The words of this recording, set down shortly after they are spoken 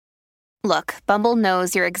Look, Bumble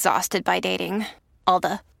knows you're exhausted by dating. All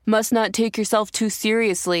the, must not take yourself too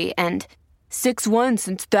seriously, and 6'1"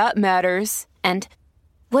 since that matters. And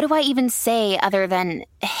what do I even say other than,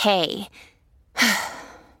 hey?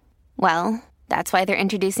 Well, that's why they're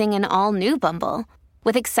introducing an all-new Bumble,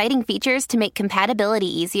 with exciting features to make compatibility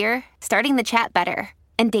easier, starting the chat better,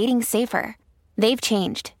 and dating safer. They've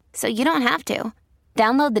changed, so you don't have to.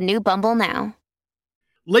 Download the new Bumble now.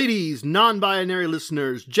 Ladies, non-binary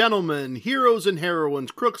listeners, gentlemen, heroes and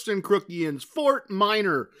heroines, crooks and crookians, Fort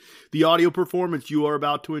Minor. The audio performance you are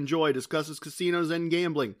about to enjoy discusses casinos and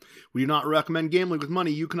gambling. We do not recommend gambling with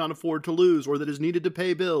money you cannot afford to lose or that is needed to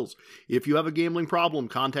pay bills. If you have a gambling problem,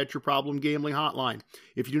 contact your problem gambling hotline.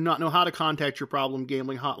 If you do not know how to contact your problem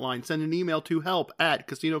gambling hotline, send an email to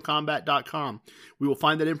help@casinocombat.com. We will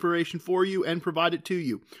find that information for you and provide it to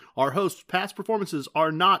you. Our host's past performances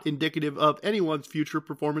are not indicative of anyone's future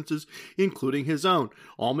performances, including his own.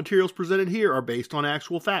 All materials presented here are based on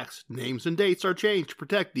actual facts. Names and dates are changed to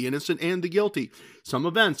protect the innocent and the guilty. Some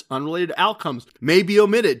events, unrelated outcomes, may be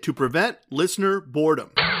omitted to prevent listener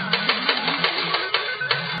boredom.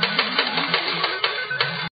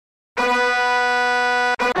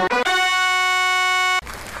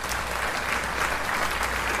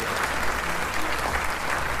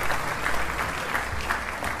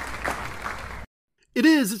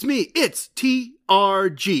 It's me, it's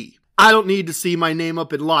TRG. I don't need to see my name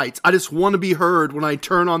up in lights. I just want to be heard when I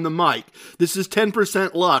turn on the mic. This is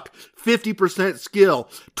 10% luck, 50% skill,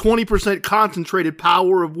 20% concentrated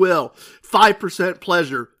power of will, 5%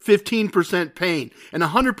 pleasure, 15% pain, and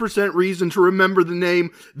 100% reason to remember the name,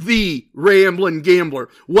 The Ramblin' Gambler.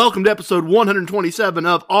 Welcome to episode 127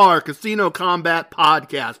 of our Casino Combat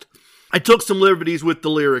podcast. I took some liberties with the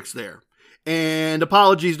lyrics there, and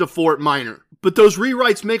apologies to Fort Minor. But those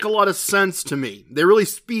rewrites make a lot of sense to me. They really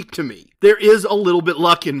speak to me. There is a little bit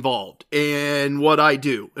luck involved in what I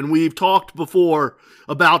do. And we've talked before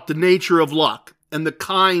about the nature of luck and the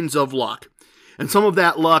kinds of luck. And some of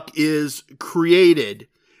that luck is created,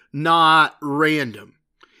 not random.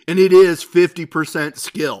 And it is 50%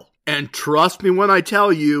 skill. And trust me when I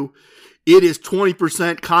tell you, it is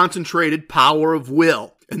 20% concentrated power of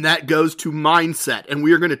will. And that goes to mindset, and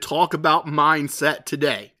we are going to talk about mindset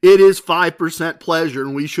today. It is 5% pleasure,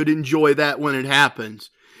 and we should enjoy that when it happens.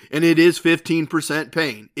 And it is 15%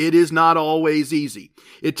 pain. It is not always easy.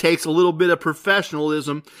 It takes a little bit of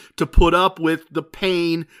professionalism to put up with the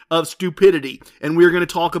pain of stupidity. And we're going to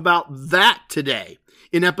talk about that today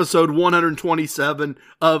in episode 127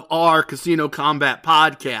 of our Casino Combat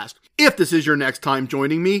podcast. If this is your next time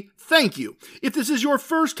joining me, thank you. If this is your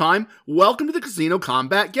first time, welcome to the Casino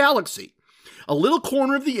Combat Galaxy, a little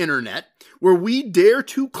corner of the internet where we dare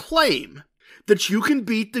to claim that you can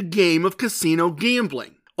beat the game of casino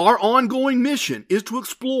gambling. Our ongoing mission is to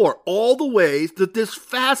explore all the ways that this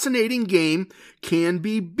fascinating game can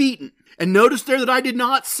be beaten. And notice there that I did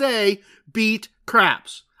not say beat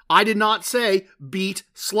craps. I did not say beat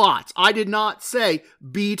slots. I did not say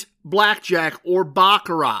beat blackjack or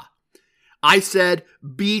baccarat. I said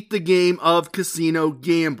beat the game of casino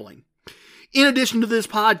gambling. In addition to this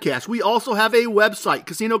podcast, we also have a website,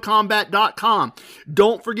 casinocombat.com.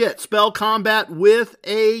 Don't forget, spell combat with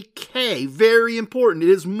a K. Very important. It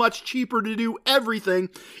is much cheaper to do everything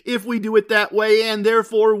if we do it that way, and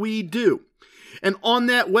therefore we do. And on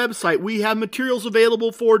that website, we have materials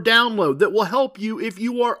available for download that will help you if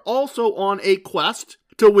you are also on a quest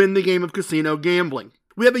to win the game of casino gambling.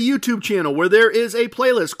 We have a YouTube channel where there is a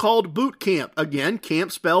playlist called Boot Camp. Again,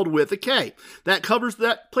 camp spelled with a K. That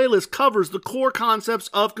playlist covers the core concepts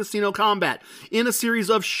of casino combat in a series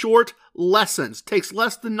of short lessons. Takes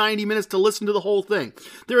less than 90 minutes to listen to the whole thing.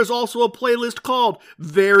 There is also a playlist called,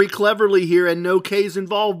 very cleverly here, and no K's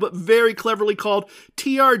involved, but very cleverly called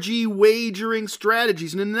TRG Wagering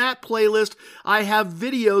Strategies. And in that playlist, I have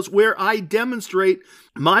videos where I demonstrate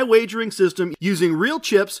my wagering system using real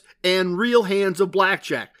chips and real hands of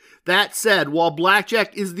blackjack. That said, while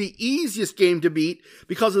blackjack is the easiest game to beat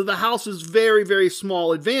because of the house's very, very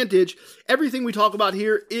small advantage, everything we talk about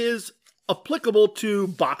here is applicable to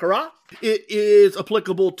baccarat. It is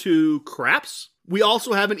applicable to craps. We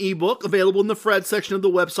also have an ebook available in the Fred section of the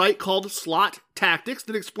website called Slot Tactics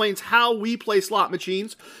that explains how we play slot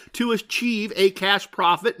machines to achieve a cash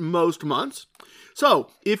profit most months. So,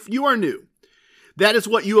 if you are new, that is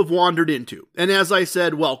what you have wandered into. And as I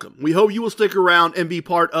said, welcome. We hope you will stick around and be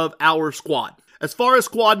part of our squad. As far as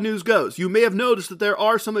squad news goes, you may have noticed that there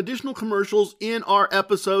are some additional commercials in our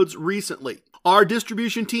episodes recently. Our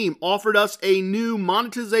distribution team offered us a new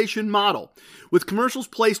monetization model with commercials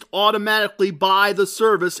placed automatically by the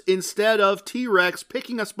service instead of T-Rex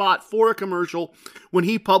picking a spot for a commercial when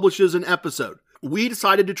he publishes an episode. We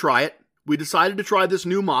decided to try it. We decided to try this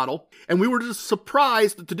new model, and we were just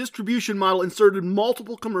surprised that the distribution model inserted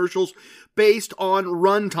multiple commercials based on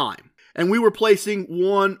runtime. And we were placing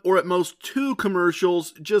one or at most two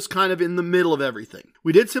commercials just kind of in the middle of everything.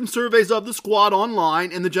 We did some surveys of the squad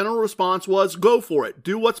online, and the general response was, go for it.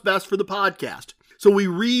 Do what's best for the podcast. So we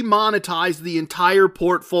remonetized the entire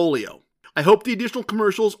portfolio. I hope the additional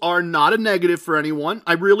commercials are not a negative for anyone.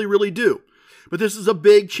 I really, really do. But this is a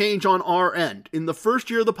big change on our end. In the first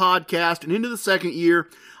year of the podcast and into the second year,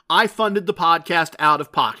 I funded the podcast out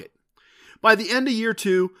of pocket. By the end of year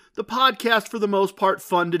 2, the podcast for the most part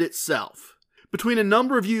funded itself. Between a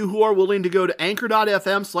number of you who are willing to go to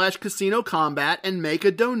anchor.fm/casino combat and make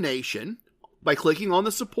a donation by clicking on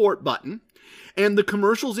the support button, and the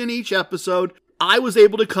commercials in each episode, I was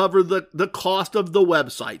able to cover the cost of the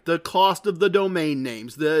website, the cost of the domain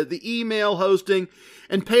names, the email hosting,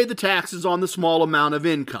 and pay the taxes on the small amount of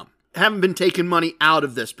income. I haven't been taking money out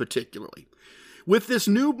of this particularly. With this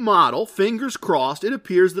new model, fingers crossed, it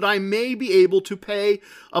appears that I may be able to pay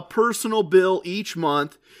a personal bill each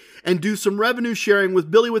month and do some revenue sharing with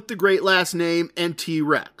Billy with the great last name and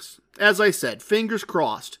T-Rex. As I said, fingers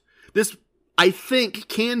crossed. This, I think,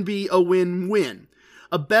 can be a win-win.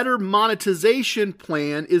 A better monetization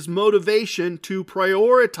plan is motivation to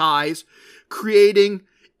prioritize creating,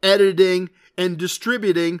 editing, and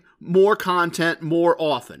distributing more content more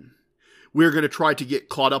often. We're going to try to get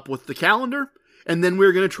caught up with the calendar, and then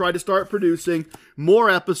we're going to try to start producing more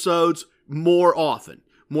episodes more often.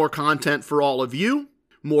 More content for all of you,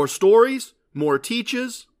 more stories, more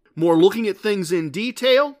teaches, more looking at things in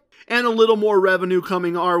detail, and a little more revenue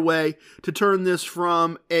coming our way to turn this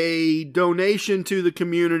from a donation to the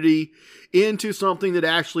community into something that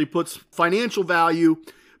actually puts financial value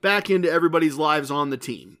back into everybody's lives on the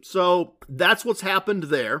team. So that's what's happened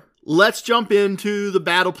there. Let's jump into the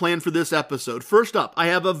battle plan for this episode. First up, I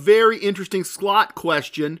have a very interesting slot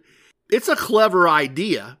question. It's a clever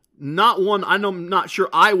idea. Not one I'm not sure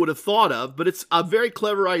I would have thought of, but it's a very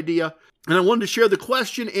clever idea, and I wanted to share the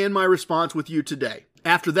question and my response with you today.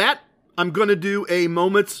 After that, I'm going to do a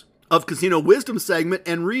Moments of Casino Wisdom segment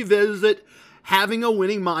and revisit having a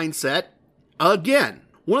winning mindset again.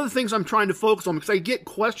 One of the things I'm trying to focus on, because I get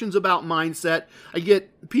questions about mindset, I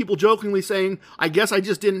get people jokingly saying, I guess I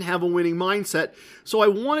just didn't have a winning mindset. So I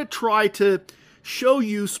want to try to show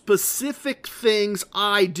you specific things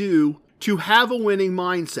I do to have a winning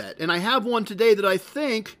mindset. And I have one today that I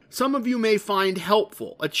think some of you may find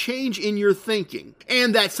helpful, a change in your thinking.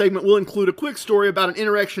 And that segment will include a quick story about an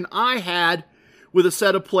interaction I had with a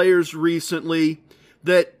set of players recently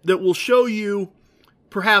that will show you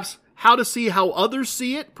perhaps how to see how others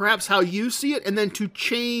see it, perhaps how you see it, and then to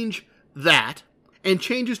change that. And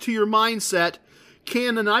changes to your mindset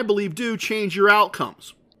can, and I believe do, change your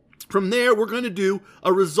outcomes. From there, we're going to do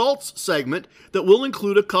a results segment that will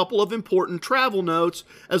include a couple of important travel notes,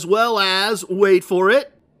 as well as, wait for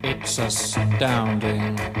it, it's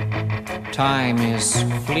astounding. Time is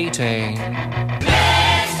fleeting.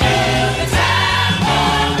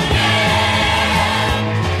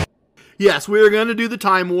 Yes, we are going to do the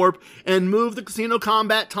time warp and move the Casino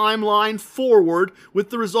Combat timeline forward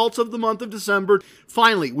with the results of the month of December.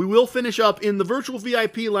 Finally, we will finish up in the virtual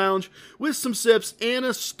VIP lounge with some sips and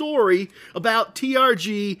a story about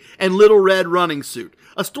TRG and Little Red Running Suit.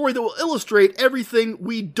 A story that will illustrate everything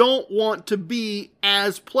we don't want to be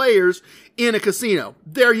as players in a casino.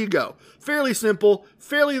 There you go. Fairly simple,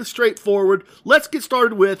 fairly straightforward. Let's get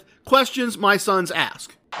started with questions my sons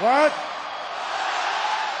ask. What?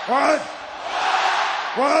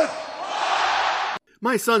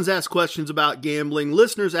 My sons ask questions about gambling.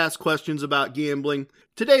 Listeners ask questions about gambling.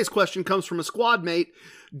 Today's question comes from a squad mate,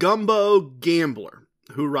 Gumbo Gambler,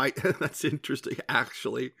 who writes, that's interesting,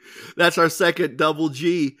 actually. That's our second Double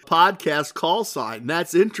G podcast call sign.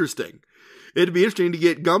 That's interesting. It'd be interesting to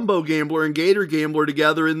get Gumbo Gambler and Gator Gambler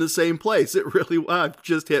together in the same place. It really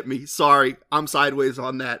just hit me. Sorry, I'm sideways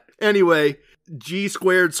on that. Anyway, G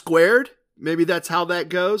squared. Maybe that's how that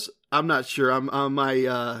goes. I'm not sure.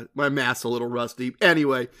 My math's a little rusty.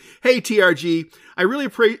 Anyway, hey TRG, I really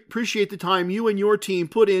appreciate the time you and your team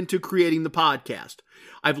put into creating the podcast.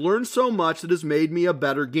 I've learned so much that has made me a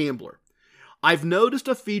better gambler. I've noticed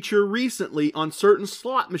a feature recently on certain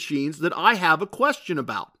slot machines that I have a question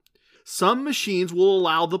about. Some machines will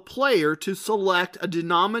allow the player to select a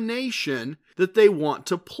denomination that they want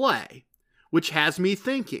to play, which has me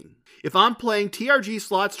thinking. If I'm playing TRG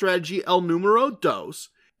slot strategy El Numero Dos,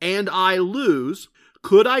 and I lose,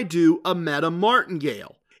 could I do a meta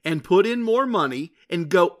martingale and put in more money and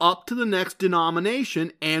go up to the next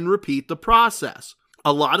denomination and repeat the process?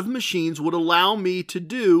 A lot of machines would allow me to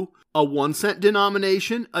do a 1 cent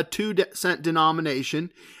denomination, a 2 cent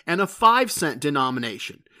denomination, and a 5 cent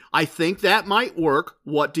denomination. I think that might work.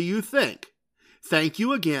 What do you think? Thank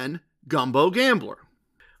you again, Gumbo Gambler.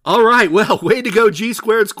 All right, well, way to go, G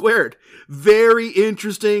squared squared. Very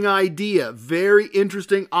interesting idea. Very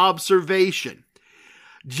interesting observation.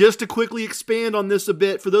 Just to quickly expand on this a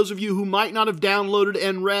bit, for those of you who might not have downloaded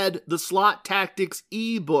and read the Slot Tactics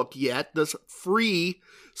ebook yet, this free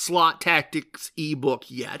Slot Tactics ebook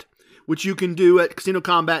yet, which you can do at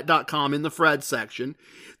casinocombat.com in the Fred section,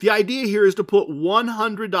 the idea here is to put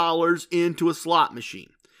 $100 into a slot machine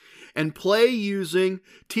and play using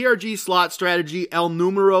TRG slot strategy El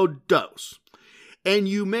Numero Dos. And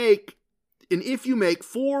if you make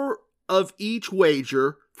 4 of each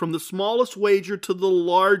wager, from the smallest wager to the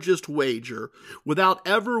largest wager, without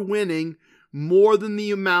ever winning more than the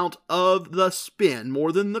amount of the spin,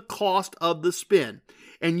 more than the cost of the spin,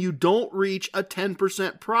 and you don't reach a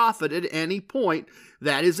 10% profit at any point,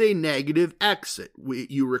 that is a negative exit.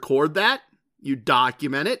 You record that, you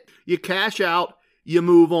document it, you cash out, you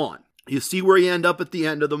move on. You see where you end up at the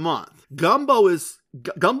end of the month. Gumbo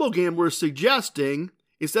Gambler is suggesting,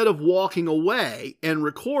 instead of walking away and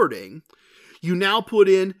recording, you now put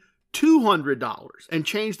in $200 and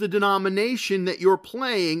change the denomination that you're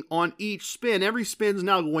playing on each spin. Every spin is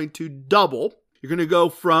now going to double. You're going to go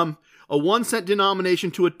from a 1 cent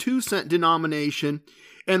denomination to a 2 cent denomination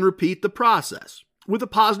and repeat the process with a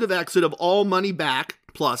positive exit of all money back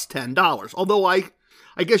plus $10. Although I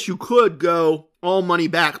guess you could go all money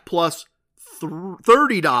back plus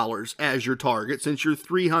 $30 as your target, since you're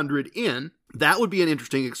 300 in. That would be an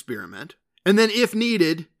interesting experiment. And then if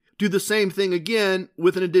needed, do the same thing again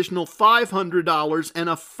with an additional $500 and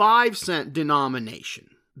a 5 cent denomination.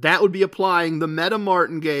 That would be applying the meta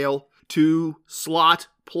martingale to slot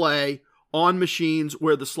play on machines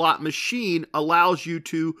where the slot machine allows you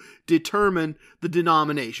to determine the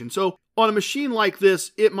denomination. So on a machine like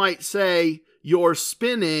this, it might say you're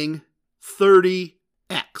spinning 30x.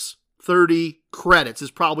 30 credits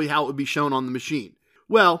is probably how it would be shown on the machine.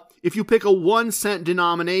 Well, if you pick a 1 cent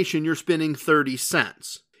denomination, you're spinning 30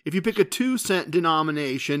 cents. If you pick a 2 cent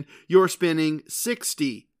denomination, you're spinning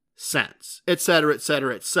 60 cents, etc.,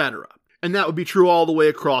 etc., etc. And that would be true all the way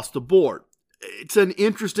across the board. It's an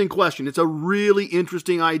interesting question. It's a really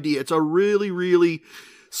interesting idea. It's a really, really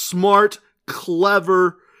smart,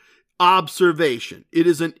 clever observation. It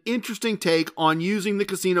is an interesting take on using the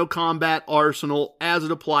Casino Combat arsenal as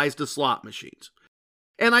it applies to slot machines.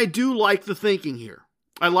 And I do like the thinking here.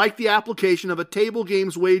 I like the application of a table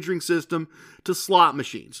games wagering system to slot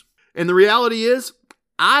machines. And the reality is,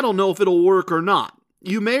 I don't know if it'll work or not.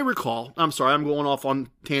 You may recall, I'm sorry, I'm going off on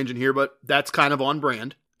tangent here, but that's kind of on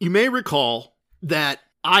brand. You may recall that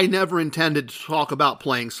I never intended to talk about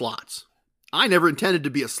playing slots. I never intended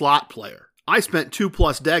to be a slot player. I spent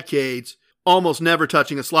 2+ decades almost never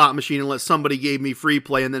touching a slot machine unless somebody gave me free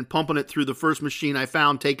play, and then pumping it through the first machine I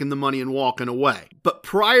found, taking the money and walking away. But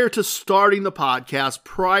prior to starting the podcast,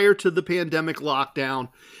 prior to the pandemic lockdown,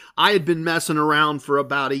 I had been messing around for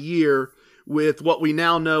about a year with what we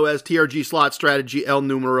now know as TRG slot strategy El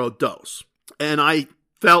Numero Dos. And I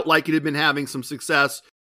felt like it had been having some success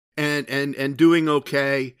and doing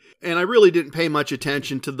okay. And I really didn't pay much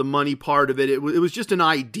attention to the money part of it. It was just an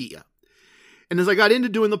idea. And as I got into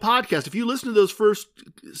doing the podcast, if you listen to those first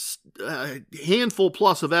handful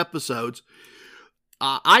plus of episodes,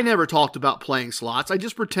 I never talked about playing slots. I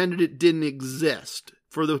just pretended it didn't exist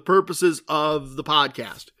for the purposes of the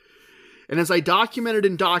podcast. And as I documented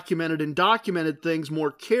things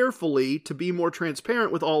more carefully to be more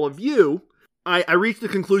transparent with all of you, I reached the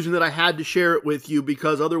conclusion that I had to share it with you,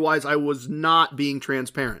 because otherwise I was not being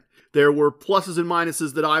transparent. There were pluses and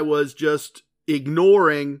minuses that I was just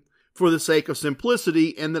ignoring for the sake of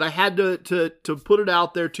simplicity, and that I had to put it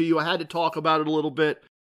out there to you. I had to talk about it a little bit.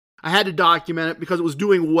 I had to document it because it was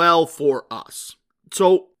doing well for us.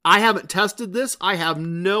 So I haven't tested this. I have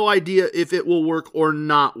no idea if it will work or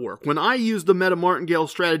not work. When I use the meta martingale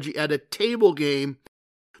strategy at a table game,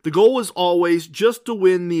 the goal is always just to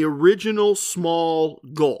win the original small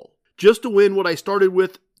goal. Just to win what I started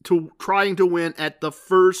with, to trying to win at the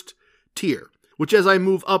first tier, which as I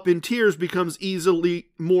move up in tiers becomes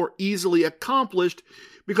more easily accomplished,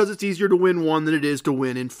 because it's easier to win one than it is to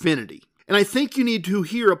win infinity. And I think you need to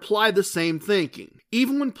here apply the same thinking.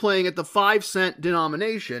 Even when playing at the 5 cent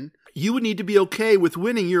denomination, you would need to be okay with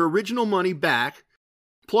winning your original money back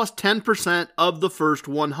plus 10% of the first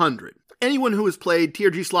 100. Anyone who has played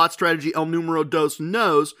TRG slot strategy El Numero Dos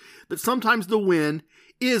knows that sometimes the win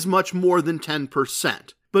is much more than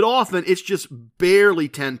 10%, but often it's just barely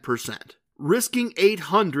 10%. Risking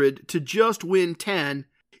 800 to just win 10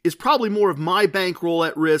 is probably more of my bankroll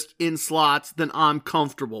at risk in slots than I'm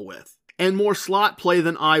comfortable with, and more slot play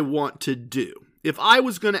than I want to do. If I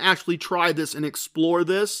was going to actually try this and explore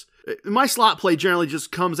this, my slot play generally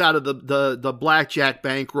just comes out of the blackjack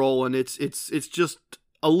bankroll, and it's just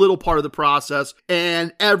a little part of the process.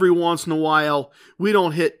 And every once in a while, we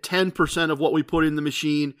don't hit 10% of what we put in the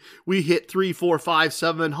machine. We hit 3, 4, 5,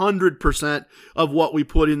 700% of what we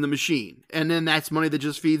put in the machine. And then that's money that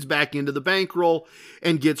just feeds back into the bankroll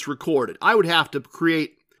and gets recorded. I would have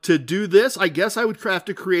to do this, I guess I would have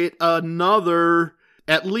to create another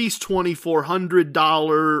at least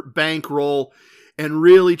 $2,400 bankroll and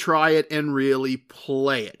really try it and really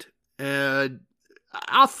play it.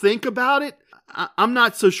 I'll think about it. I'm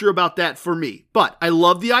not so sure about that for me, but I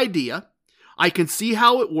love the idea. I can see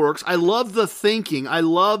how it works. I love the thinking. I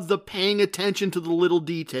love the paying attention to the little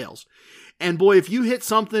details. And boy, if you hit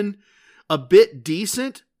something a bit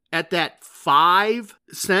decent at that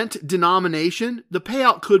 5-cent denomination, the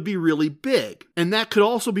payout could be really big. And that could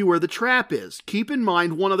also be where the trap is. Keep in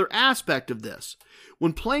mind one other aspect of this.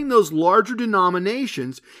 When playing those larger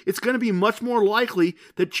denominations, it's going to be much more likely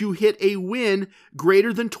that you hit a win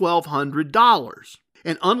greater than $1,200.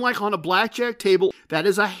 And unlike on a blackjack table, that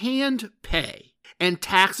is a hand pay, and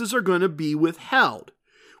taxes are going to be withheld,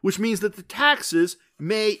 which means that the taxes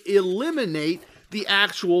may eliminate the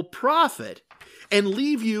actual profit and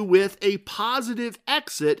leave you with a positive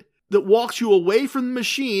exit that walks you away from the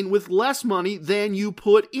machine with less money than you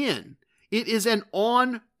put in. It is an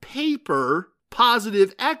on-paper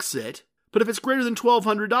positive exit, but if it's greater than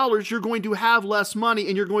 $1,200, you're going to have less money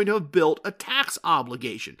and you're going to have built a tax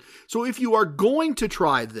obligation. So if you are going to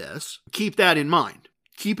try this, keep that in mind.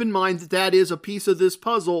 Keep in mind that that is a piece of this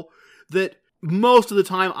puzzle that most of the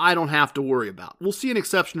time I don't have to worry about. We'll see an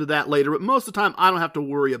exception to that later, but most of the time I don't have to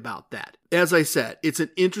worry about that. As I said, it's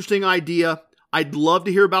an interesting idea. I'd love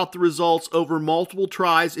to hear about the results over multiple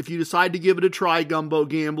tries. If you decide to give it a try, Gumbo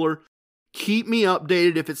Gambler, keep me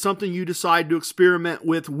updated. If it's something you decide to experiment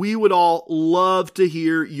with, we would all love to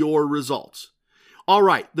hear your results. All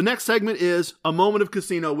right, the next segment is A Moment of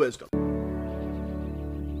Casino Wisdom.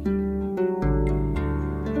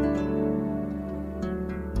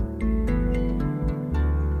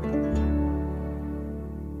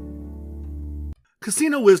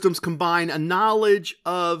 Casino wisdoms combine a knowledge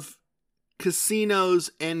of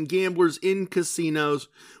casinos and gamblers in casinos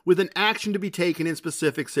with an action to be taken in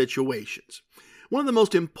specific situations. One of the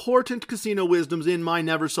most important casino wisdoms, in my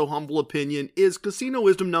never so humble opinion, is casino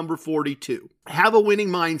wisdom number 42. Have a winning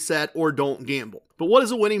mindset or don't gamble. But what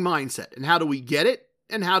is a winning mindset, and how do we get it,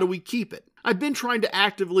 and how do we keep it? I've been trying to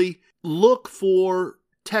actively look for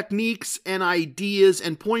techniques and ideas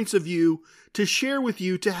and points of view to share with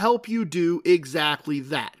you to help you do exactly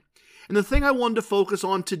that. And the thing I wanted to focus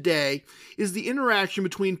on today is the interaction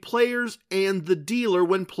between players and the dealer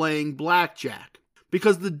when playing blackjack.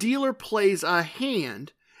 Because the dealer plays a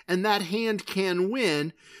hand, and that hand can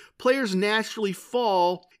win, players naturally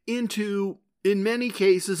fall into, in many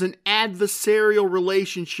cases, an adversarial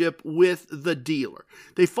relationship with the dealer.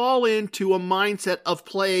 They fall into a mindset of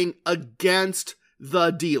playing against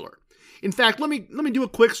the dealer. In fact, let me do a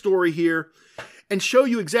quick story here and show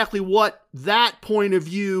you exactly what that point of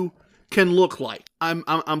view can look like.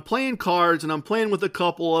 I'm playing cards, and I'm playing with a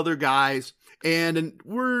couple other guys, and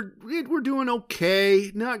we're doing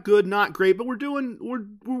okay, not good, not great, but we're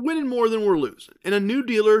winning more than we're losing. And a new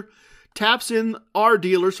dealer taps in our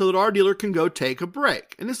dealer so that our dealer can go take a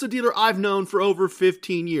break. And this is a dealer I've known for over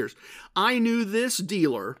 15 years. I knew this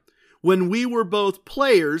dealer when we were both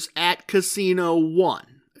players at Casino One.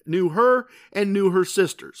 Knew her and knew her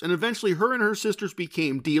sisters. And eventually her and her sisters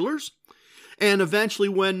became dealers. And eventually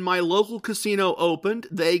when my local casino opened,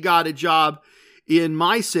 they got a job in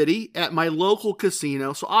my city at my local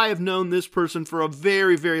casino. So I have known this person for a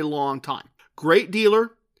very, very long time. Great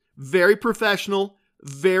dealer, very professional,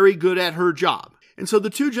 very good at her job. And so the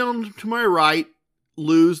two gentlemen to my right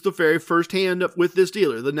lose the very first hand with this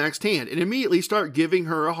dealer, the next hand, and immediately start giving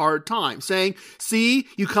her a hard time, saying, see,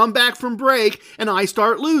 you come back from break and I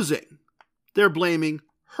start losing. They're blaming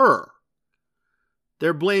her.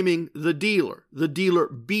 They're blaming the dealer. The dealer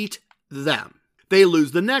beat them. They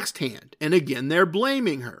lose the next hand, and again they're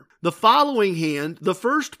blaming her. The following hand, the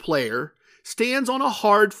first player stands on a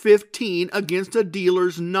hard 15 against a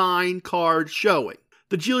dealer's 9-card showing.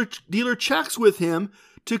 The dealer checks with him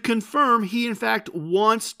to confirm he in fact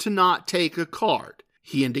wants to not take a card.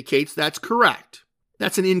 He indicates that's correct.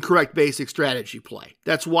 That's an incorrect basic strategy play.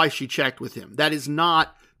 That's why she checked with him. That is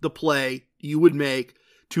not the play you would make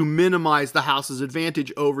to minimize the house's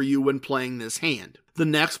advantage over you when playing this hand. The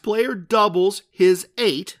next player doubles his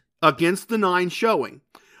 8 against the 9 showing.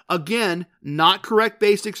 Again, not correct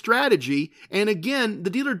basic strategy, and again, the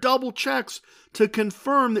dealer double checks to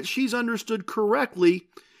confirm that she's understood correctly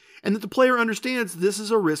and that the player understands this is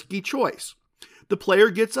a risky choice. The player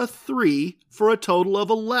gets a 3 for a total of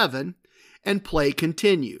 11, and play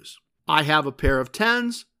continues. I have a pair of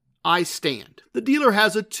 10s, I stand. The dealer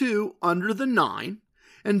has a 2 under the 9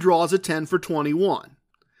 and draws a 10 for 21.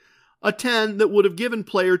 A 10 that would have given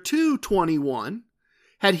player 2 21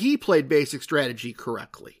 had he played basic strategy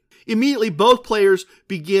correctly. Immediately, both players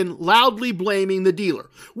begin loudly blaming the dealer.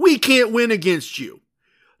 We can't win against you.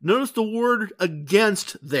 Notice the word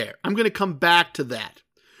against there. I'm going to come back to that.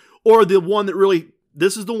 Or the one that really,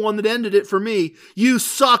 this is the one that ended it for me. You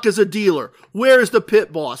suck as a dealer. Where's the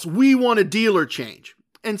pit boss? We want a dealer change.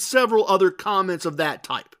 And several other comments of that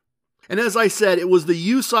type. And as I said, it was the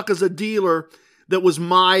you suck as a dealer that was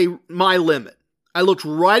my limit. I looked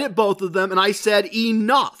right at both of them and I said,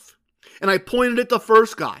 enough. And I pointed at the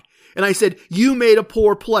first guy. And I said, you made a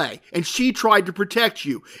poor play, and she tried to protect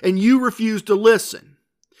you, and you refused to listen.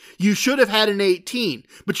 You should have had an 18,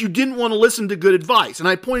 but you didn't want to listen to good advice. And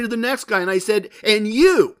I pointed to the next guy, and I said, and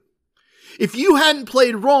you. If you hadn't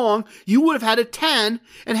played wrong, you would have had a 10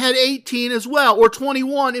 and had 18 as well, or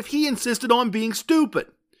 21 if he insisted on being stupid.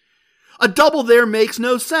 A double there makes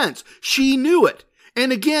no sense. She knew it.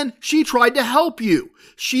 And again, she tried to help you.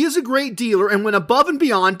 She is a great dealer and went above and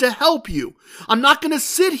beyond to help you. I'm not going to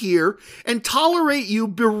sit here and tolerate you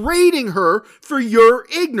berating her for your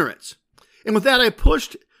ignorance. And with that, I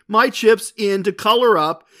pushed my chips in to color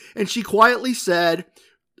up, and she quietly said,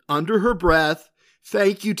 under her breath,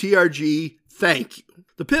 thank you, TRG, thank you.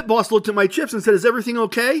 The pit boss looked at my chips and said, is everything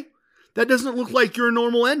okay? That doesn't look like your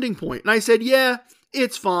normal ending point. And I said, yeah,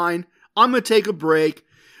 it's fine. I'm going to take a break.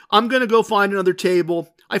 I'm going to go find another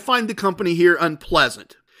table. I find the company here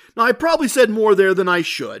unpleasant. Now, I probably said more there than I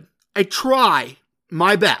should. I try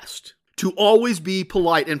my best to always be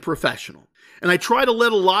polite and professional. And I try to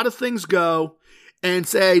let a lot of things go and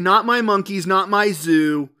say, not my monkeys, not my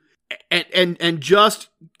zoo, and just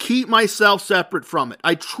keep myself separate from it.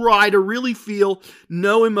 I try to really feel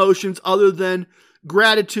no emotions other than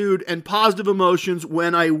gratitude and positive emotions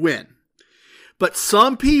when I win. But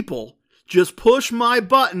some people just push my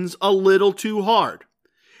buttons a little too hard.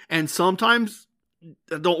 And sometimes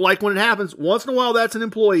I don't like when it happens. Once in a while, that's an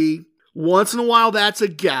employee. Once in a while, that's a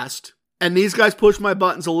guest. And these guys push my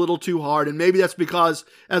buttons a little too hard. And maybe that's because,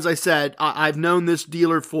 as I said, I've known this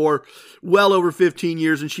dealer for well over 15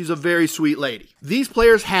 years, and she's a very sweet lady. These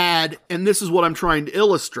players had, and this is what I'm trying to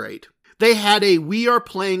illustrate, they had a we are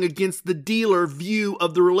playing against the dealer view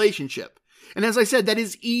of the relationship. And as I said, that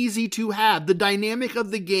is easy to have. The dynamic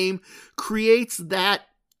of the game creates that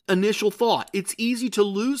initial thought. It's easy to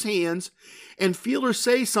lose hands and feel or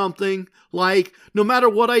say something like, no matter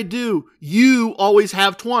what I do, you always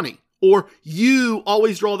have 20, or you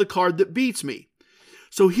always draw the card that beats me.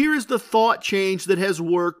 So here is the thought change that has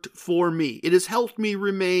worked for me. It has helped me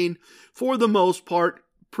remain, for the most part,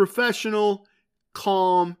 professional,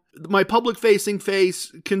 calm, my public-facing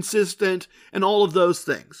face, consistent, and all of those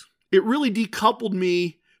things. It really decoupled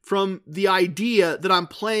me from the idea that I'm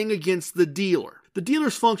playing against the dealer. The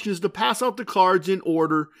dealer's function is to pass out the cards in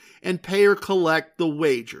order and pay or collect the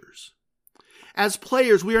wagers. As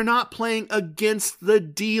players, we are not playing against the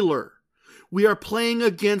dealer. We are playing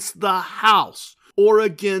against the house or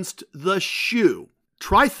against the shoe.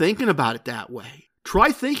 Try thinking about it that way.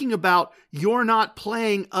 Try thinking about you're not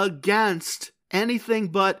playing against anything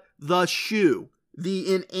but the shoe,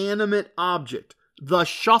 the inanimate object, the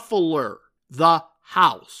shuffler, the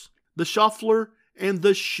house. The shuffler and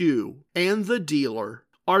the shoe and the dealer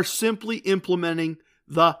are simply implementing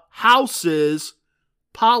the house's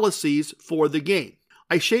policies for the game.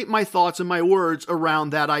 I shape my thoughts and my words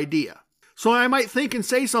around that idea. So I might think and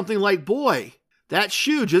say something like, boy, that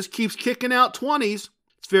shoe just keeps kicking out 20s.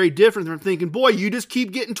 It's very different than thinking, boy, you just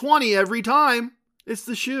keep getting 20 every time. It's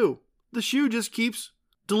the shoe. The shoe just keeps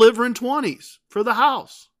delivering 20s for the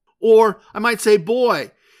house. Or I might say,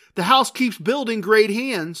 boy, the house keeps building great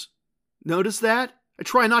hands. Notice that? I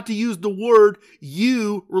try not to use the word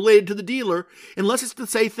you related to the dealer unless it's to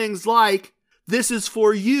say things like, this is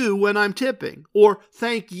for you when I'm tipping, or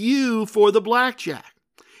thank you for the blackjack.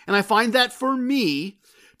 And I find that for me,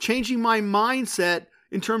 changing my mindset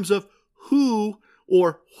in terms of who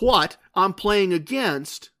or what I'm playing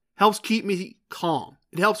against helps keep me calm.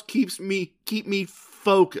 It helps keep me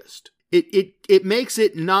focused. It makes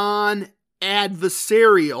it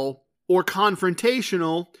adversarial or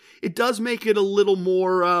confrontational, it does make it a little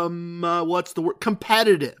more,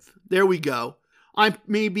 competitive. There we go. I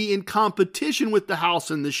may be in competition with the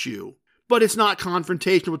house and the shoe, but it's not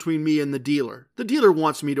confrontational between me and the dealer. The dealer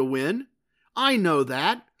wants me to win. I know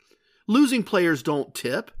that. Losing players don't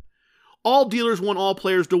tip. All dealers want all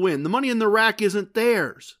players to win. The money in the rack isn't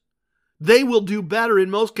theirs. They will do better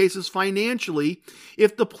in most cases financially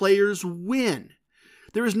if the players win.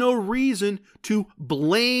 There is no reason to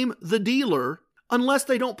blame the dealer unless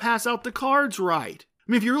they don't pass out the cards right.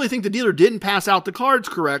 I mean, if you really think the dealer didn't pass out the cards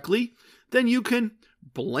correctly, then you can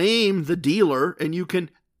blame the dealer and you can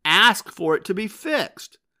ask for it to be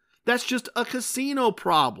fixed. That's just a casino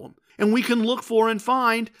problem. And we can look for and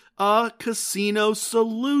find a casino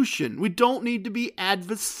solution. We don't need to be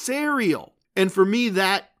adversarial. And for me,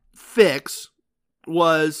 that fix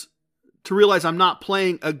was to realize I'm not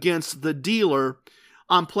playing against the dealer.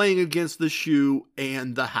 I'm playing against the shoe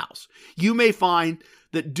and the house. You may find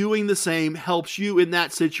that doing the same helps you in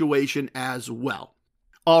that situation as well.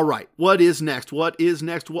 All right, what is next? Well,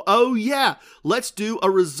 oh yeah, let's do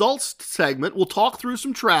a results segment. We'll talk through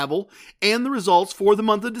some travel and the results for the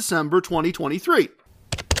month of December 2023.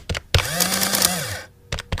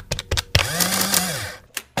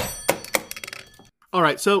 All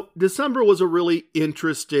right, so December was a really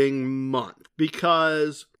interesting month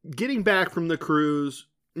because getting back from the cruise,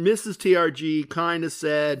 Mrs. TRG kind of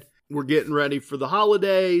said, we're getting ready for the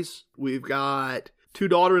holidays. We've got 2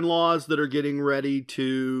 daughter-in-laws that are getting ready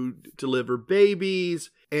to deliver babies,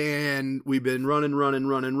 and we've been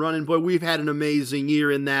running. Boy, we've had an amazing year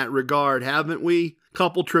in that regard, haven't we?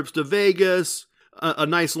 Couple trips to Vegas, a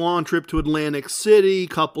nice long trip to Atlantic City,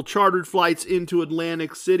 couple chartered flights into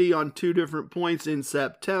Atlantic City on 2 different points in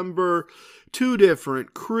September, 2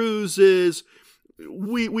 different cruises.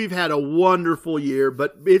 We've had a wonderful year,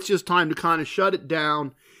 but it's just time to kind of shut it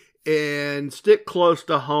down and stick close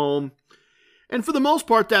to home. And for the most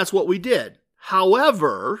part, that's what we did.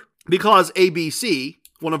 However, because ABC,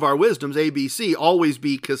 one of our wisdoms, ABC, always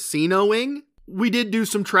be casinoing, we did do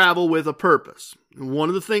some travel with a purpose. And one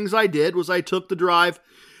of the things I did was I took the drive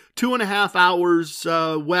 2.5 hours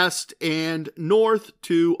west and north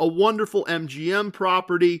to a wonderful MGM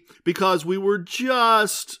property because we were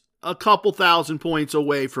just a couple thousand points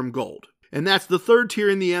away from gold. And that's the 3rd tier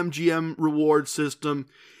in the MGM reward system.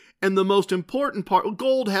 And the most important part,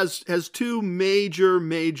 gold has 2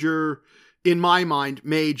 major, in my mind,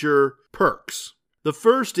 major perks. The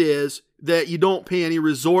first is that you don't pay any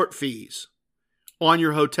resort fees on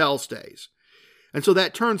your hotel stays. And so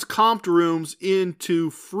that turns comped rooms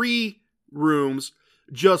into free rooms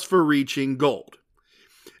just for reaching gold.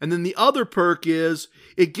 And then the other perk is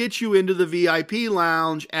it gets you into the VIP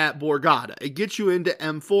lounge at Borgata. It gets you into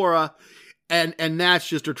Amphora, and that's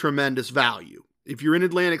just a tremendous value. If you're in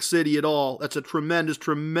Atlantic City at all, that's a tremendous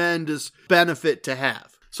benefit to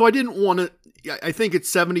have. So I didn't want to, I think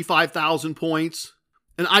it's 75,000 points,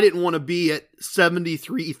 and I didn't want to be at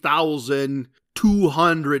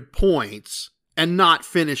 73,200 points and not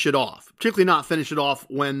finish it off. Particularly not finish it off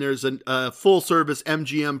when there's a full-service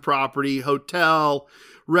MGM property, hotel,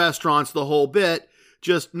 restaurants, the whole bit,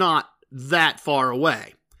 just not that far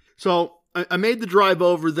away. So I made the drive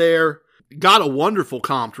over there. Got a wonderful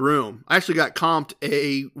comped room. I actually got comped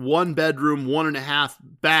a 1-bedroom, 1.5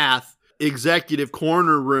 bath executive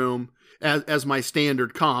corner room as my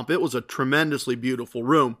standard comp. It was a tremendously beautiful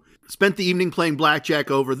room. Spent the evening playing blackjack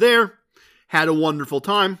over there. Had a wonderful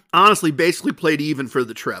time. Honestly, basically played even for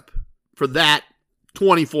the trip. For that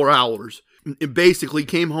 24 hours. It basically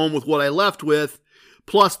came home with what I left with,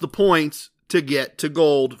 plus the points to get to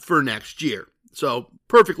gold for next year. So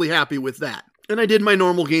perfectly happy with that. And I did my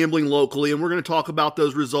normal gambling locally, and we're going to talk about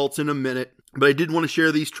those results in a minute. But I did want to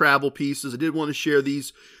share these travel pieces. I did want to share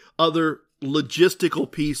these other logistical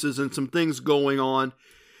pieces and some things going on.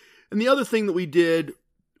 And the other thing that we did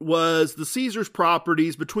was the Caesars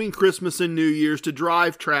properties between Christmas and New Year's to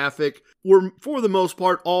drive traffic were, for the most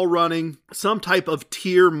part, all running some type of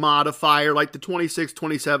tier modifier, like the 26th,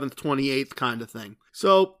 27th, 28th kind of thing.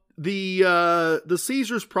 So the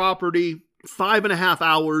Caesars property, 5.5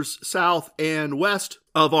 hours south and west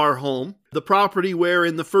of our home. The property where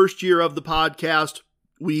in the first year of the podcast,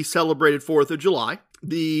 we celebrated 4th of July.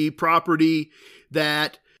 The property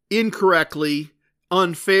that incorrectly,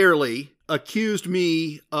 unfairly accused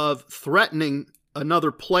me of threatening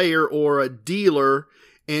another player or a dealer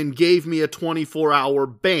and gave me a 24-hour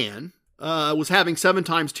ban, was having 7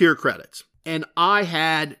 times tier credits. And I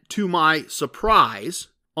had, to my surprise,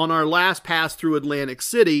 on our last pass through Atlantic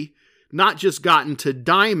City, not just gotten to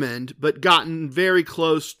Diamond, but gotten very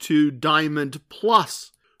close to Diamond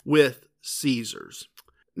Plus with Caesars.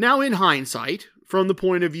 Now, in hindsight, from the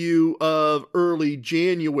point of view of early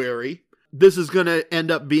January, this is going to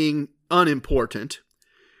end up being unimportant.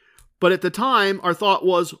 But at the time, our thought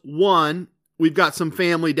was, one, we've got some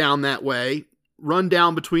family down that way, run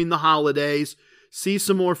down between the holidays, do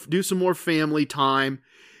some more family time,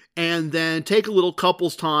 and then take a little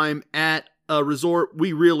couples time at a resort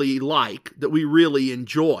we really like, that we really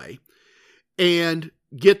enjoy, and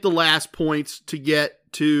get the last points to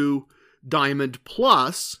get to Diamond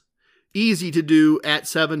Plus. Easy to do at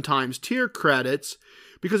 7 times tier credits,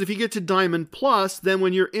 because if you get to Diamond Plus, then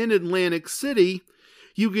when you're in Atlantic City,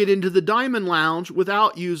 you get into the Diamond Lounge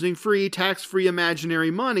without using free, tax-free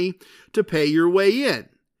imaginary money to pay your way in.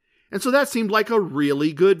 And so that seemed like a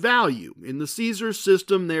really good value. In the Caesars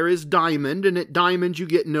system, there is Diamond, and at Diamond you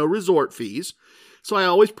get no resort fees. So I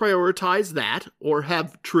always prioritize that, or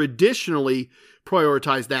have traditionally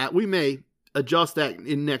prioritized that. We may adjust that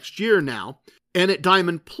in next year now. And at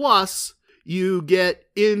Diamond Plus, you get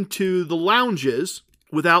into the lounges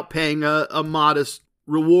without paying a modest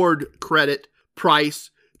reward credit price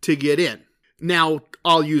to get in. Now,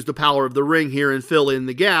 I'll use the power of the ring here and fill in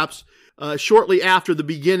the gaps. Shortly after the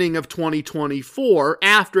beginning of 2024,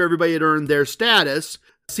 after everybody had earned their status,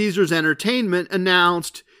 Caesars Entertainment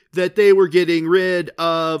announced that they were getting rid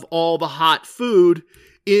of all the hot food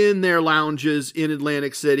in their lounges in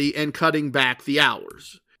Atlantic City and cutting back the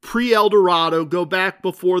hours. Pre-El Dorado, go back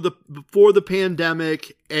before the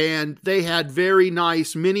pandemic, and they had very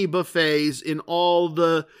nice mini buffets in all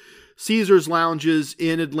the Caesars lounges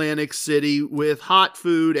in Atlantic City with hot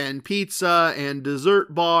food and pizza and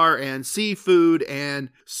dessert bar and seafood and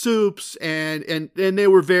soups, and they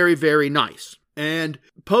were very, very nice. And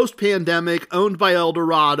post-pandemic, owned by El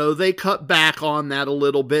Dorado, they cut back on that a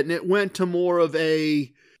little bit, and it went to more of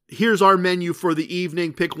a, here's our menu for the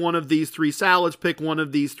evening, pick one of these 3 salads, pick one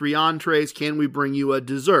of these 3 entrees, can we bring you a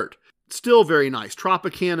dessert? Still very nice.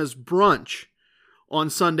 Tropicana's brunch on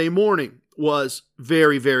Sunday morning was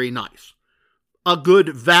very, very nice. A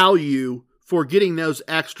good value for getting those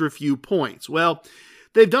extra few points. Well,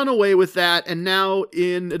 they've done away with that, and now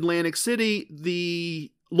in Atlantic City,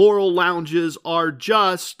 the Laurel lounges are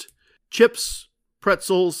just chips,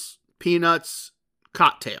 pretzels, peanuts,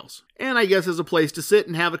 cocktails. And I guess as a place to sit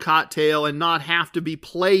and have a cocktail and not have to be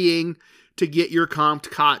playing to get your comped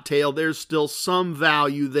cocktail, there's still some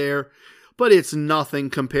value there, but it's nothing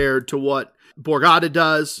compared to what Borgata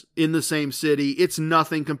does in the same city. It's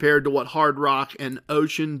nothing compared to what Hard Rock and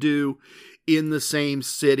Ocean do in the same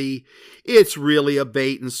city. It's really a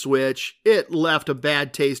bait and switch. It left a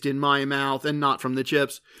bad taste in my mouth, and not from the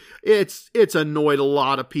chips. It's annoyed a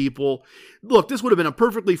lot of people. Look, this would have been a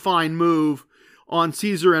perfectly fine move on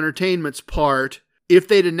Caesar Entertainment's part if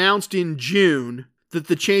they'd announced in June that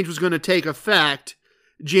the change was going to take effect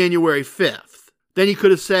January 5th. Then he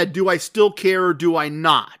could have said, do I still care or do I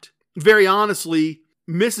not? Very honestly,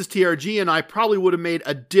 Mrs. TRG and I probably would have made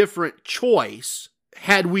a different choice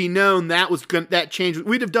had we known that change.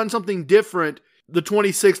 We'd have done something different the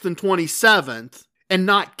 26th and 27th and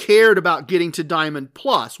not cared about getting to Diamond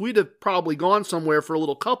Plus. We'd have probably gone somewhere for a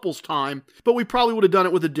little couples time, but we probably would have done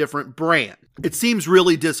it with a different brand. It seems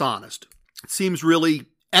really dishonest. It seems really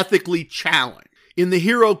ethically challenged. In the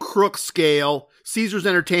hero-crook scale, Caesars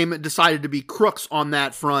Entertainment decided to be crooks on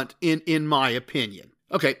that front, in my opinion.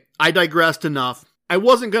 Okay, I digressed enough. I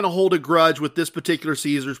wasn't going to hold a grudge with this particular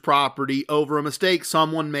Caesars property over a mistake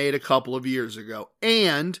someone made a couple of years ago.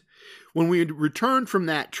 And when we returned from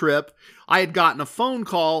that trip, I had gotten a phone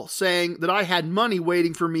call saying that I had money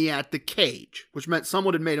waiting for me at the cage, which meant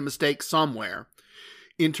someone had made a mistake somewhere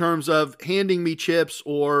in terms of handing me chips,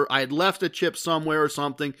 or I had left a chip somewhere or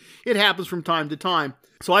something. It happens from time to time.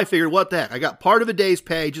 So I figured, what the heck? I got part of a day's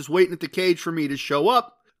pay just waiting at the cage for me to show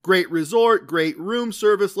up. Great resort, great room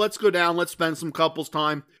service. Let's go down. Let's spend some couples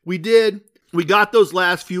time. We did. We got those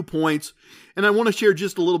last few points, and I want to share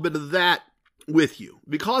just a little bit of that with you.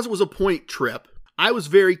 Because it was a point trip, I was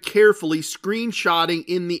very carefully screenshotting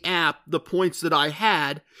in the app the points that I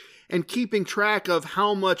had and keeping track of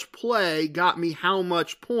how much play got me how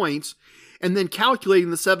much points, and then calculating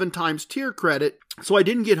the 7 times tier credit so I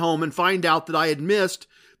didn't get home and find out that I had missed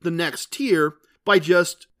the next tier by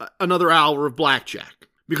just another hour of blackjack,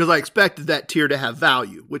 because I expected that tier to have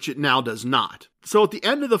value, which it now does not. So at the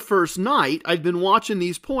end of the first night, I'd been watching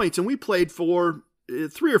these points, and we played for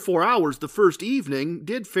 3 or 4 hours the first evening,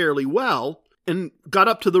 did fairly well, and got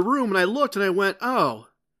up to the room, and I looked, and I went, oh,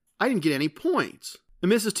 I didn't get any points.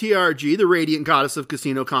 And Mrs. TRG, the radiant goddess of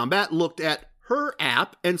casino combat, looked at her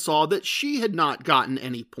app and saw that she had not gotten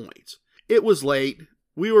any points. It was late.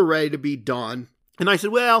 We were ready to be done. And I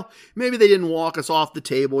said, well, maybe they didn't walk us off the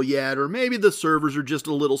table yet, or maybe the servers are just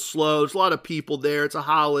a little slow. There's a lot of people there. It's a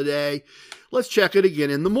holiday. Let's check it again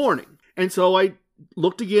in the morning. And so I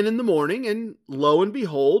looked again in the morning, and lo and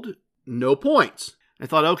behold, no points. I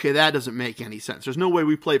thought, okay, that doesn't make any sense. There's no way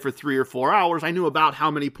we play for 3 or 4 hours. I knew about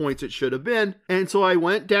how many points it should have been. And so I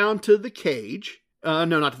went down to the cage. No,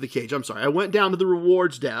 not to the cage. I'm sorry. I went down to the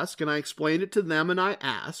rewards desk, and I explained it to them, and I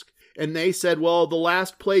asked. And they said, well, the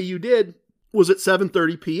last play you did was at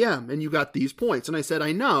 7:30 p.m. and you got these points. And I said,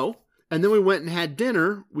 I know. And then we went and had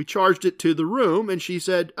dinner. We charged it to the room, and she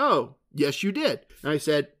said, oh, yes, you did. And I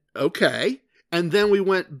said, okay. And then we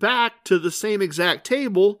went back to the same exact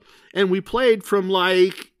table, and we played from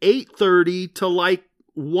like 8:30 to like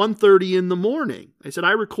 1:30 in the morning. I said,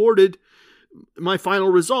 I recorded my final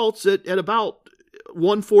results at about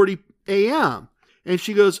 1:40 a.m. And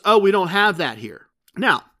she goes, oh, we don't have that here.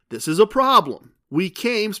 Now, this is a problem. We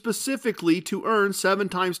came specifically to earn 7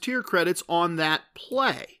 times tier credits on that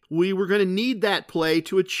play. We were going to need that play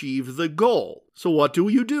to achieve the goal. So what do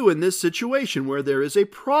you do in this situation where there is a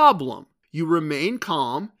problem? You remain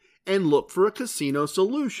calm and look for a casino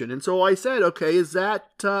solution. And so I said, okay, is that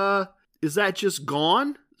just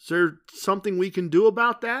gone? Is there something we can do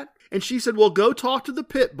about that? And she said, well, go talk to the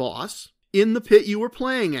pit boss in the pit you were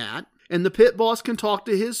playing at, and the pit boss can talk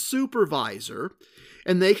to his supervisor,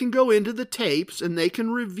 and they can go into the tapes and they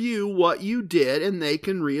can review what you did and they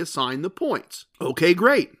can reassign the points. Okay,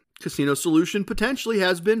 great. Casino solution potentially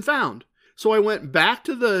has been found. So I went back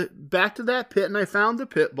to that pit, and I found the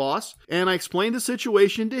pit boss, and I explained the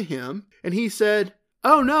situation to him, and he said,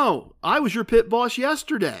 oh no, I was your pit boss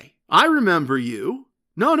yesterday. I remember you.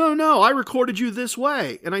 No, I recorded you this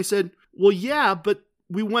way. And I said, well, yeah, but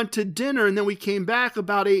we went to dinner and then we came back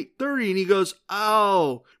about 8:30, and he goes,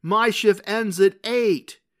 oh, my shift ends at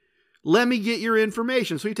 8. Let me get your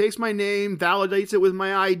information. So he takes my name, validates it with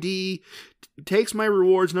my ID, takes my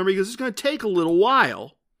rewards number. He goes, it's going to take a little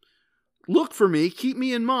while. Look for me, keep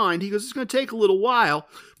me in mind. He goes, it's going to take a little while,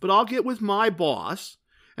 but I'll get with my boss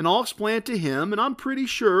and I'll explain it to him. And I'm pretty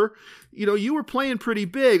sure, you were playing pretty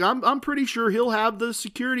big. I'm pretty sure he'll have the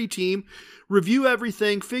security team review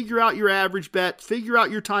everything, figure out your average bet, figure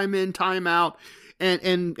out your time in, time out,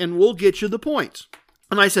 and we'll get you the points.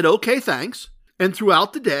 And I said, okay, thanks. And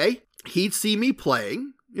throughout the day, he'd see me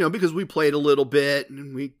playing, because we played a little bit,